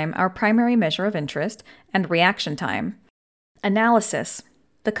scanning time, our primary measure of interest, and reaction time. Analysis.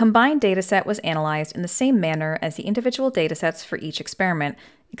 The combined dataset was analyzed in the same manner as the individual datasets for each experiment,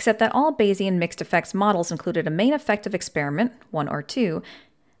 except that all Bayesian mixed effects models included a main effective experiment, 1 or 2,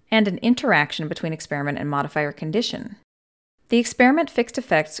 and an interaction between experiment and modifier condition. The experiment fixed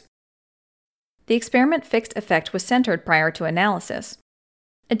effect was centered prior to analysis.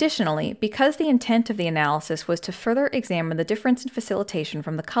 Additionally, because the intent of the analysis was to further examine the difference in facilitation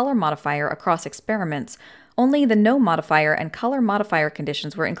from the color modifier across experiments, only the no modifier and color modifier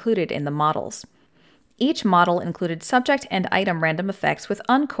conditions were included in the models. Each model included subject and item random effects with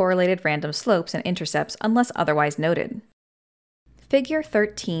uncorrelated random slopes and intercepts unless otherwise noted. Figure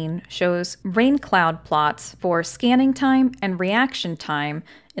 13 shows rain cloud plots for scanning time and reaction time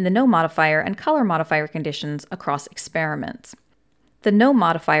in the no modifier and color modifier conditions across experiments. The no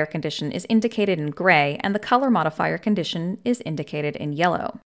modifier condition is indicated in gray and the color modifier condition is indicated in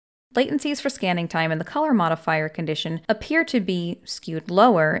yellow. Latencies for scanning time in the color modifier condition appear to be skewed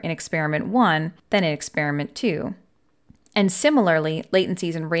lower in experiment 1 than in experiment 2. And similarly,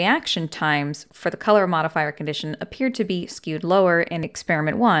 latencies and reaction times for the color modifier condition appear to be skewed lower in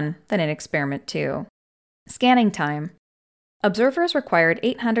experiment 1 than in experiment 2. Scanning time. Observers required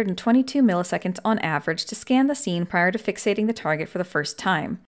 822 milliseconds on average to scan the scene prior to fixating the target for the first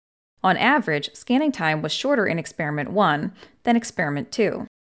time. On average, scanning time was shorter in experiment 1 than experiment 2.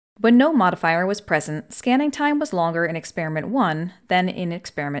 When no modifier was present, scanning time was longer in experiment 1 than in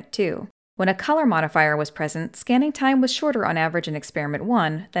experiment 2. When a color modifier was present, scanning time was shorter on average in experiment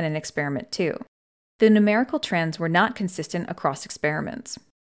 1 than in experiment 2. The numerical trends were not consistent across experiments.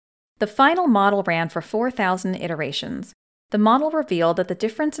 The final model ran for 4,000 iterations. The model revealed that the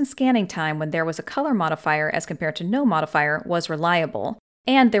difference in scanning time when there was a color modifier as compared to no modifier was reliable,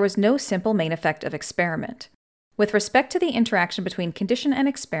 and there was no simple main effect of experiment. With respect to the interaction between condition and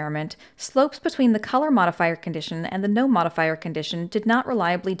experiment, slopes between the color modifier condition and the no modifier condition did not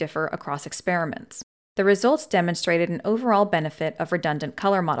reliably differ across experiments. The results demonstrated an overall benefit of redundant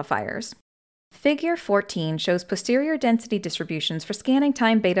color modifiers. Figure 14 shows posterior density distributions for scanning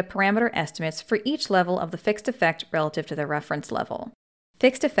time beta parameter estimates for each level of the fixed effect relative to their reference level.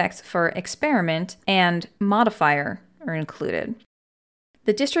 Fixed effects for experiment and modifier are included.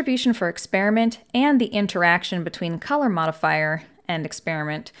 The distribution for experiment and the interaction between color modifier and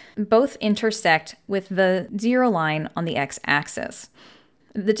experiment both intersect with the zero line on the x-axis.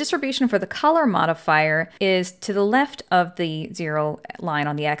 The distribution for the color modifier is to the left of the zero line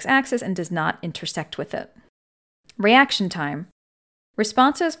on the x-axis and does not intersect with it. Reaction time.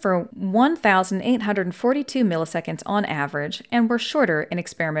 Responses for 1,842 milliseconds on average and were shorter in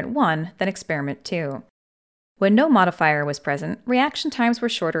experiment 1 than experiment 2. When no modifier was present, reaction times were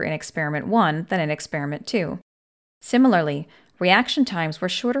shorter in experiment 1 than in experiment 2. Similarly, reaction times were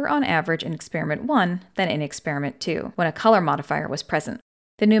shorter on average in experiment 1 than in experiment 2 when a color modifier was present.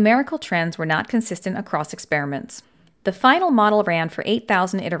 The numerical trends were not consistent across experiments. The final model ran for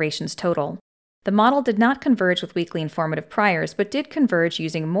 8,000 iterations total. The model did not converge with weakly informative priors, but did converge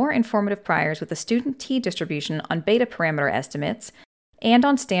using more informative priors with a student t distribution on beta parameter estimates and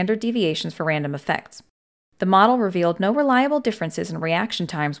on standard deviations for random effects. The model revealed no reliable differences in reaction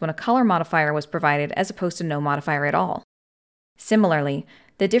times when a color modifier was provided as opposed to no modifier at all. Similarly,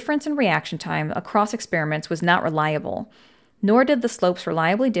 the difference in reaction time across experiments was not reliable, nor did the slopes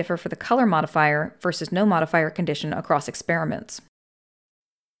reliably differ for the color modifier versus no modifier condition across experiments.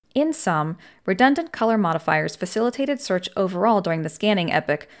 In sum, redundant color modifiers facilitated search overall during the scanning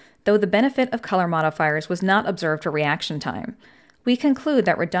epoch, though the benefit of color modifiers was not observed for reaction time. We conclude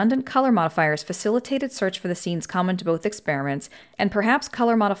that redundant color modifiers facilitated search for the scenes common to both experiments, and perhaps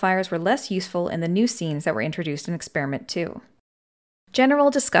color modifiers were less useful in the new scenes that were introduced in Experiment 2.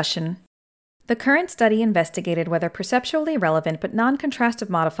 General discussion. The current study investigated whether perceptually relevant but non-contrastive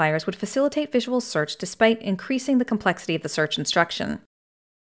modifiers would facilitate visual search despite increasing the complexity of the search instruction.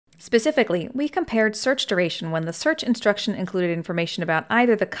 Specifically, we compared search duration when the search instruction included information about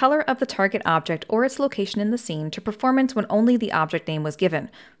either the color of the target object or its location in the scene to performance when only the object name was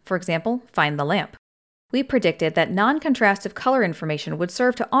given, for example, find the lamp. We predicted that non-contrastive color information would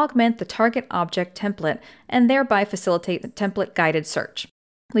serve to augment the target object template and thereby facilitate the template-guided search.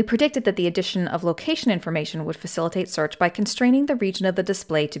 We predicted that the addition of location information would facilitate search by constraining the region of the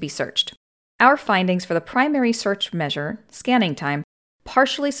display to be searched. Our findings for the primary search measure, scanning time,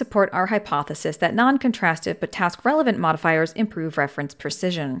 partially support our hypothesis that non-contrastive but task-relevant modifiers improve reference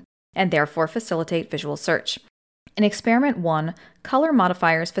precision, and therefore facilitate visual search. In Experiment 1, color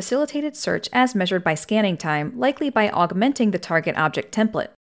modifiers facilitated search as measured by scanning time, likely by augmenting the target object template.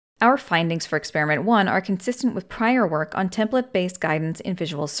 Our findings for Experiment 1 are consistent with prior work on template-based guidance in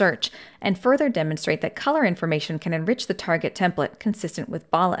visual search, and further demonstrate that color information can enrich the target template, consistent with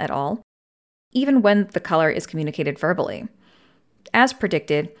Bala et al., even when the color is communicated verbally. As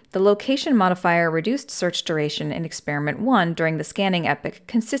predicted, the location modifier reduced search duration in Experiment 1 during the scanning epoch,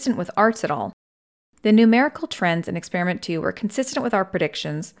 consistent with Arts et al. The numerical trends in Experiment 2 were consistent with our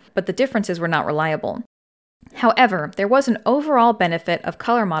predictions, but the differences were not reliable. However, there was an overall benefit of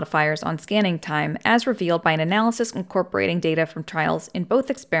color modifiers on scanning time, as revealed by an analysis incorporating data from trials in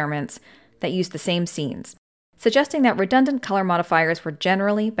both experiments that used the same scenes, suggesting that redundant color modifiers were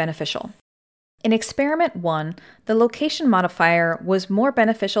generally beneficial. In Experiment 1, the location modifier was more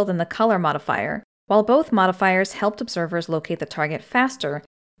beneficial than the color modifier. While both modifiers helped observers locate the target faster,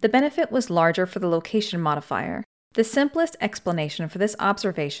 the benefit was larger for the location modifier. The simplest explanation for this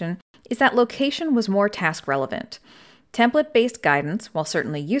observation is that location was more task relevant. Template-based guidance, while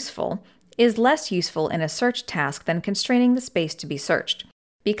certainly useful, is less useful in a search task than constraining the space to be searched.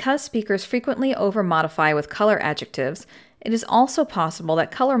 Because speakers frequently over-modify with color adjectives, it is also possible that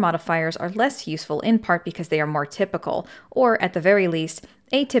color modifiers are less useful, in part because they are more typical, or at the very least,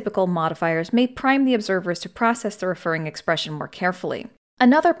 atypical modifiers may prime the observers to process the referring expression more carefully.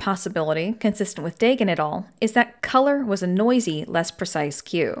 Another possibility, consistent with Dagan et al., is that color was a noisy, less precise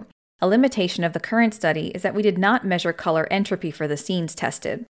cue. A limitation of the current study is that we did not measure color entropy for the scenes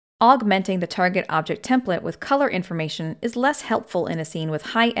tested. Augmenting the target object template with color information is less helpful in a scene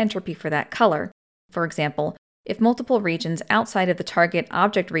with high entropy for that color. For example, if multiple regions outside of the target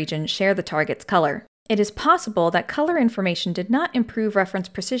object region share the target's color. It is possible that color information did not improve reference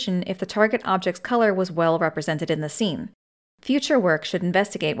precision if the target object's color was well represented in the scene. Future work should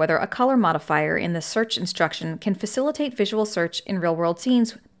investigate whether a color modifier in the search instruction can facilitate visual search in real-world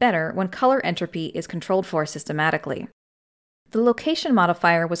scenes better when color entropy is controlled for systematically. The location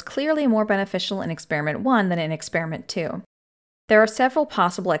modifier was clearly more beneficial in Experiment 1 than in Experiment 2. There are several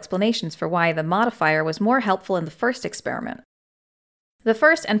possible explanations for why the modifier was more helpful in the first experiment. The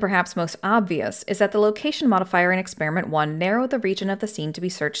first, and perhaps most obvious, is that the location modifier in Experiment 1 narrowed the region of the scene to be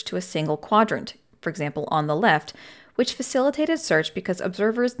searched to a single quadrant, for example on the left, which facilitated search because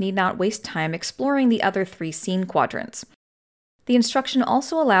observers need not waste time exploring the other 3 scene quadrants. The instruction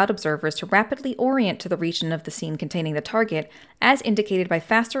also allowed observers to rapidly orient to the region of the scene containing the target, as indicated by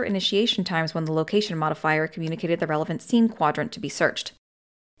faster initiation times when the location modifier communicated the relevant scene quadrant to be searched.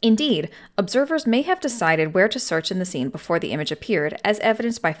 Indeed, observers may have decided where to search in the scene before the image appeared, as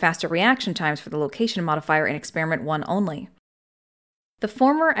evidenced by faster reaction times for the location modifier in Experiment 1 only. The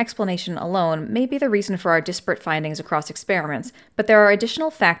former explanation alone may be the reason for our disparate findings across experiments, but there are additional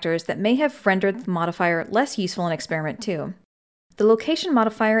factors that may have rendered the modifier less useful in Experiment 2. The location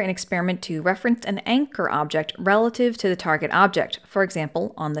modifier in Experiment 2 referenced an anchor object relative to the target object, for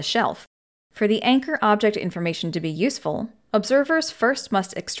example, on the shelf. For the anchor object information to be useful, observers first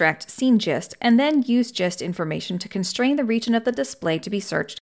must extract scene gist and then use gist information to constrain the region of the display to be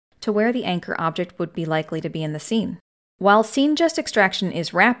searched to where the anchor object would be likely to be in the scene. While scene gist extraction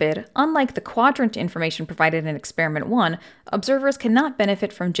is rapid, unlike the quadrant information provided in Experiment 1, observers cannot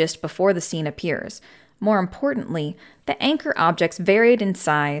benefit from gist before the scene appears. More importantly, the anchor objects varied in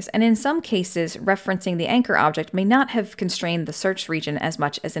size, and in some cases, referencing the anchor object may not have constrained the search region as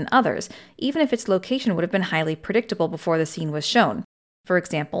much as in others, even if its location would have been highly predictable before the scene was shown. For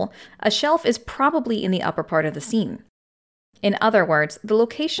example, a shelf is probably in the upper part of the scene. In other words, the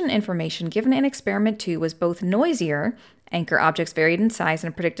location information given in Experiment 2 was both noisier, anchor objects varied in size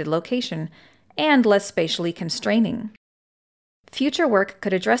and predicted location, and less spatially constraining. Future work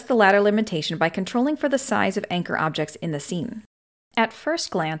could address the latter limitation by controlling for the size of anchor objects in the scene. At first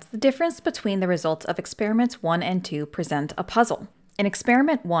glance, the difference between the results of Experiments 1 and 2 present a puzzle. In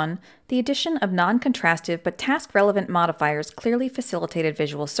Experiment 1, the addition of non-contrastive but task-relevant modifiers clearly facilitated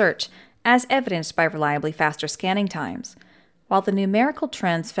visual search, as evidenced by reliably faster scanning times. While the numerical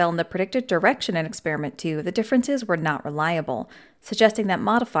trends fell in the predicted direction in Experiment 2, the differences were not reliable, suggesting that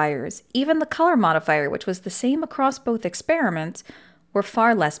modifiers, even the color modifier, which was the same across both experiments, were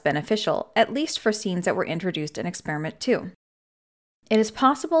far less beneficial, at least for scenes that were introduced in Experiment 2. It is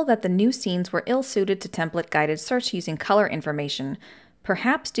possible that the new scenes were ill-suited to template-guided search using color information,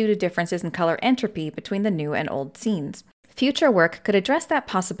 perhaps due to differences in color entropy between the new and old scenes. Future work could address that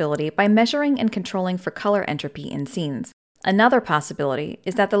possibility by measuring and controlling for color entropy in scenes. Another possibility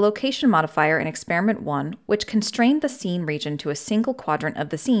is that the location modifier in Experiment 1, which constrained the scene region to a single quadrant of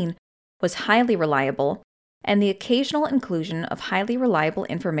the scene, was highly reliable, and the occasional inclusion of highly reliable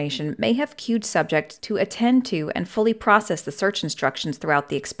information may have cued subjects to attend to and fully process the search instructions throughout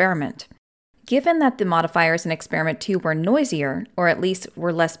the experiment. given that the modifiers in Experiment 2 were noisier, or at least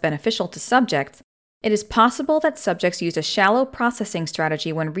were less beneficial to subjects, it is possible that subjects used a shallow processing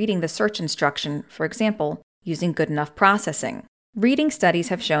strategy when reading the search instruction, for example, using good enough processing. Reading studies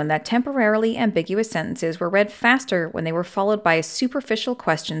have shown that temporarily ambiguous sentences were read faster when they were followed by superficial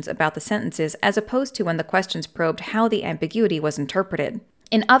questions about the sentences as opposed to when the questions probed how the ambiguity was interpreted.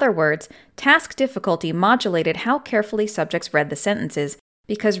 In other words, task difficulty modulated how carefully subjects read the sentences,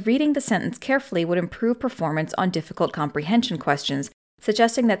 because reading the sentence carefully would improve performance on difficult comprehension questions,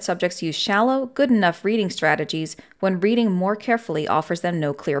 suggesting that subjects use shallow, good enough reading strategies when reading more carefully offers them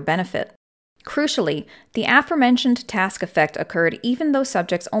no clear benefit. Crucially, the aforementioned task effect occurred even though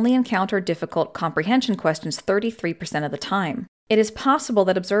subjects only encountered difficult comprehension questions 33% of the time. It is possible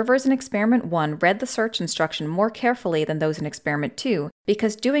that observers in Experiment 1 read the search instruction more carefully than those in Experiment 2,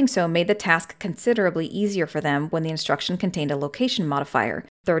 because doing so made the task considerably easier for them when the instruction contained a location modifier,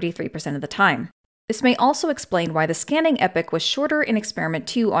 33% of the time. This may also explain why the scanning epoch was shorter in Experiment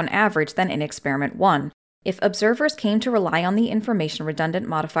 2 on average than in Experiment 1. If observers came to rely on the information redundant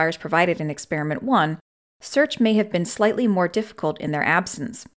modifiers provided in Experiment 1, search may have been slightly more difficult in their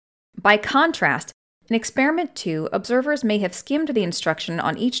absence. By contrast, in Experiment 2, observers may have skimmed the instruction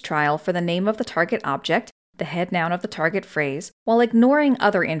on each trial for the name of the target object, the head noun of the target phrase, while ignoring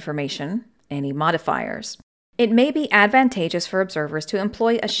other information, any modifiers. It may be advantageous for observers to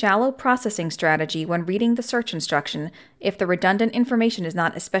employ a shallow processing strategy when reading the search instruction if the redundant information is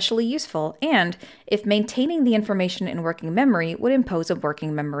not especially useful and if maintaining the information in working memory would impose a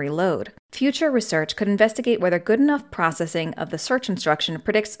working memory load. Future research could investigate whether good enough processing of the search instruction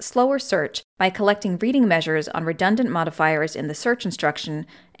predicts slower search by collecting reading measures on redundant modifiers in the search instruction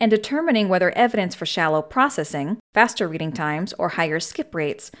and determining whether evidence for shallow processing, faster reading times, or higher skip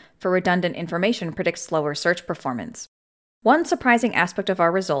rates for redundant information predicts slower search performance. One surprising aspect of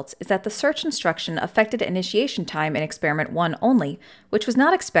our results is that the search instruction affected initiation time in Experiment 1 only, which was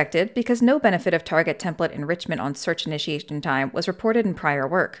not expected because no benefit of target template enrichment on search initiation time was reported in prior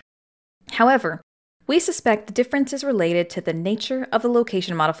work. However, we suspect the difference is related to the nature of the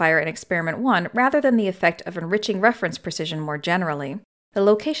location modifier in Experiment 1 rather than the effect of enriching reference precision more generally. The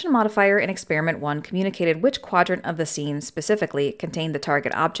location modifier in Experiment 1 communicated which quadrant of the scene specifically contained the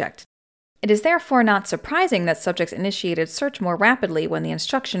target object. It is therefore not surprising that subjects initiated search more rapidly when the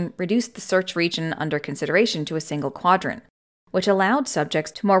instruction reduced the search region under consideration to a single quadrant, which allowed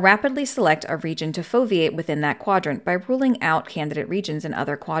subjects to more rapidly select a region to foveate within that quadrant by ruling out candidate regions in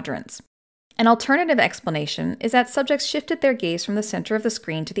other quadrants. An alternative explanation is that subjects shifted their gaze from the center of the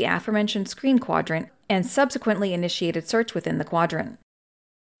screen to the aforementioned screen quadrant and subsequently initiated search within the quadrant.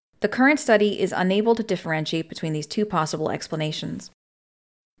 The current study is unable to differentiate between these two possible explanations.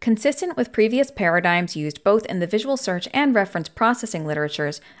 Consistent with previous paradigms used both in the visual search and reference processing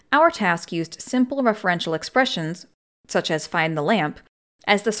literatures, our task used simple referential expressions, such as find the lamp,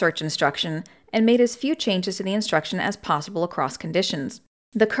 as the search instruction, and made as few changes to the instruction as possible across conditions.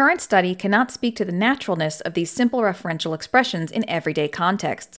 The current study cannot speak to the naturalness of these simple referential expressions in everyday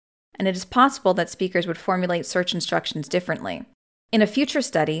contexts, and it is possible that speakers would formulate search instructions differently. In a future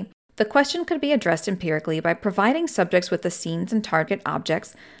study, the question could be addressed empirically by providing subjects with the scenes and target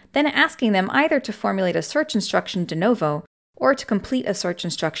objects, then asking them either to formulate a search instruction de novo or to complete a search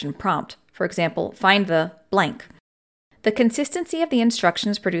instruction prompt, for example, find the blank. The consistency of the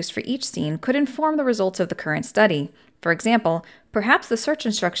instructions produced for each scene could inform the results of the current study. For example, perhaps the search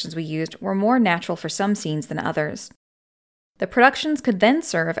instructions we used were more natural for some scenes than others. The productions could then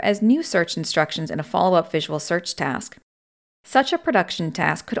serve as new search instructions in a follow-up visual search task. Such a production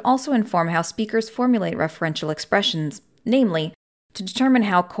task could also inform how speakers formulate referential expressions, namely, to determine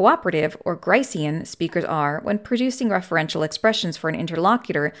how cooperative or Gricean speakers are when producing referential expressions for an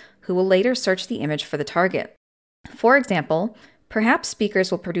interlocutor who will later search the image for the target. For example, perhaps speakers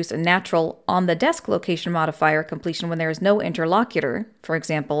will produce a natural on-the-desk location modifier completion when there is no interlocutor. For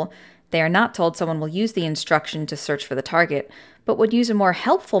example, they are not told someone will use the instruction to search for the target, but would use a more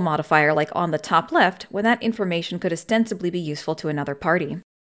helpful modifier like on the top left when that information could ostensibly be useful to another party.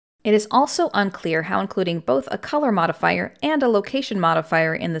 It is also unclear how including both a color modifier and a location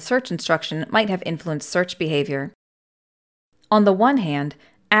modifier in the search instruction might have influenced search behavior. On the one hand,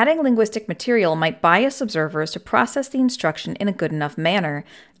 adding linguistic material might bias observers to process the instruction in a good enough manner,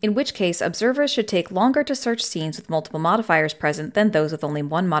 in which case observers should take longer to search scenes with multiple modifiers present than those with only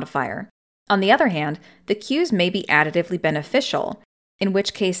one modifier. On the other hand, the cues may be additively beneficial, in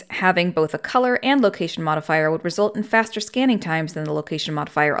which case having both a color and location modifier would result in faster scanning times than the location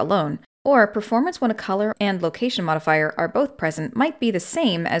modifier alone, or performance when a color and location modifier are both present might be the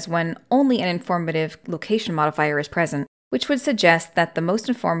same as when only an informative location modifier is present. which would suggest that the most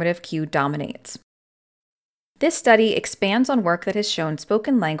informative cue dominates. This study expands on work that has shown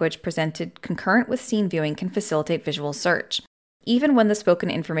spoken language presented concurrent with scene viewing can facilitate visual search, even when the spoken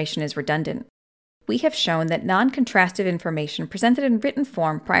information is redundant. We have shown that non-contrastive information presented in written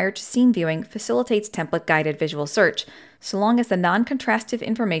form prior to scene viewing facilitates template-guided visual search, so long as the non-contrastive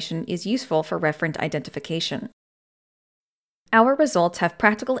information is useful for referent identification. Our results have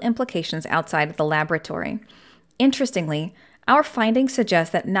practical implications outside of the laboratory. Interestingly, our findings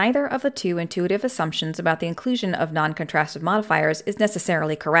suggest that neither of the two intuitive assumptions about the inclusion of non-contrastive modifiers is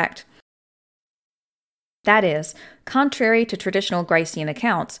necessarily correct. That is, contrary to traditional Gricean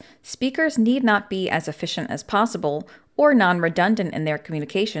accounts, speakers need not be as efficient as possible or non-redundant in their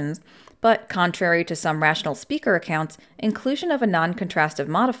communications, but contrary to some rational speaker accounts, inclusion of a non-contrastive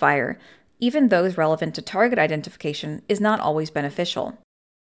modifier, even those relevant to target identification, is not always beneficial.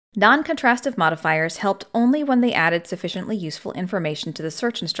 Non-contrastive modifiers helped only when they added sufficiently useful information to the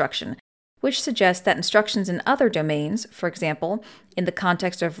search instruction, which suggests that instructions in other domains, for example, in the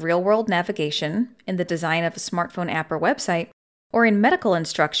context of real-world navigation, in the design of a smartphone app or website, or in medical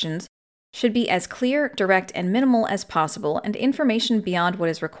instructions, should be as clear, direct, and minimal as possible, and information beyond what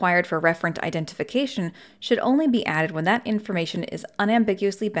is required for referent identification should only be added when that information is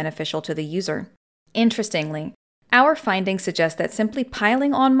unambiguously beneficial to the user. Interestingly, our findings suggest that simply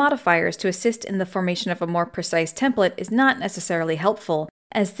piling on modifiers to assist in the formation of a more precise template is not necessarily helpful,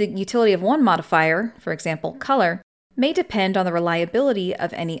 as the utility of one modifier, for example, color, may depend on the reliability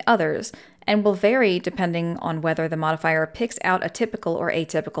of any others, and will vary depending on whether the modifier picks out a typical or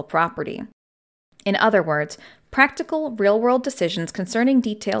atypical property. In other words, practical, real-world decisions concerning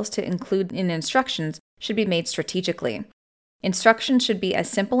details to include in instructions should be made strategically. Instructions should be as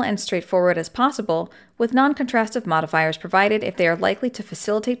simple and straightforward as possible, with non-contrastive modifiers provided if they are likely to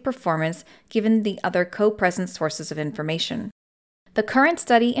facilitate performance given the other co-present sources of information. The current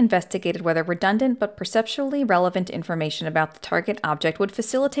study investigated whether redundant but perceptually relevant information about the target object would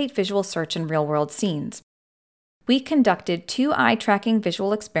facilitate visual search in real-world scenes. We conducted 2 eye-tracking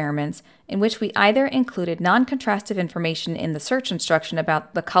visual experiments in which we either included non-contrastive information in the search instruction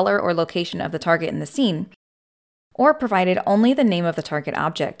about the color or location of the target in the scene, or provided only the name of the target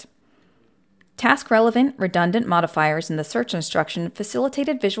object. Task-relevant, redundant modifiers in the search instruction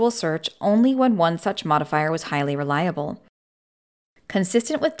facilitated visual search only when one such modifier was highly reliable.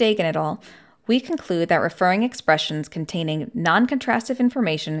 Consistent with Dagan et al., we conclude that referring expressions containing non-contrastive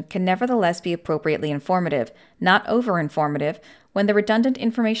information can nevertheless be appropriately informative, not over-informative, when the redundant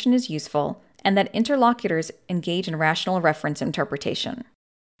information is useful, and that interlocutors engage in rational reference interpretation.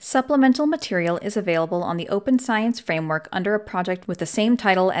 Supplemental material is available on the Open Science Framework under a project with the same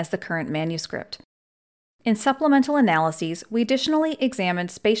title as the current manuscript. In supplemental analyses, we additionally examined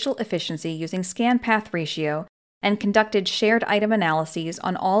spatial efficiency using scan path ratio and conducted shared item analyses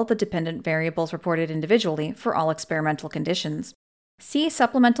on all the dependent variables reported individually for all experimental conditions. See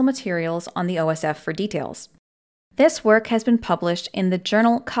supplemental materials on the OSF for details. This work has been published in the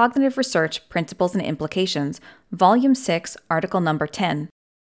journal Cognitive Research Principles and Implications, Volume 6, Article Number 10.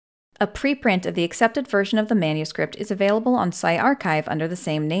 A preprint of the accepted version of the manuscript is available on SciArchive under the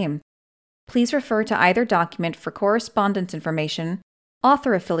same name. Please refer to either document for correspondence information,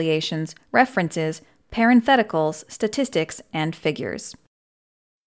 author affiliations, references, parentheticals, statistics, and figures.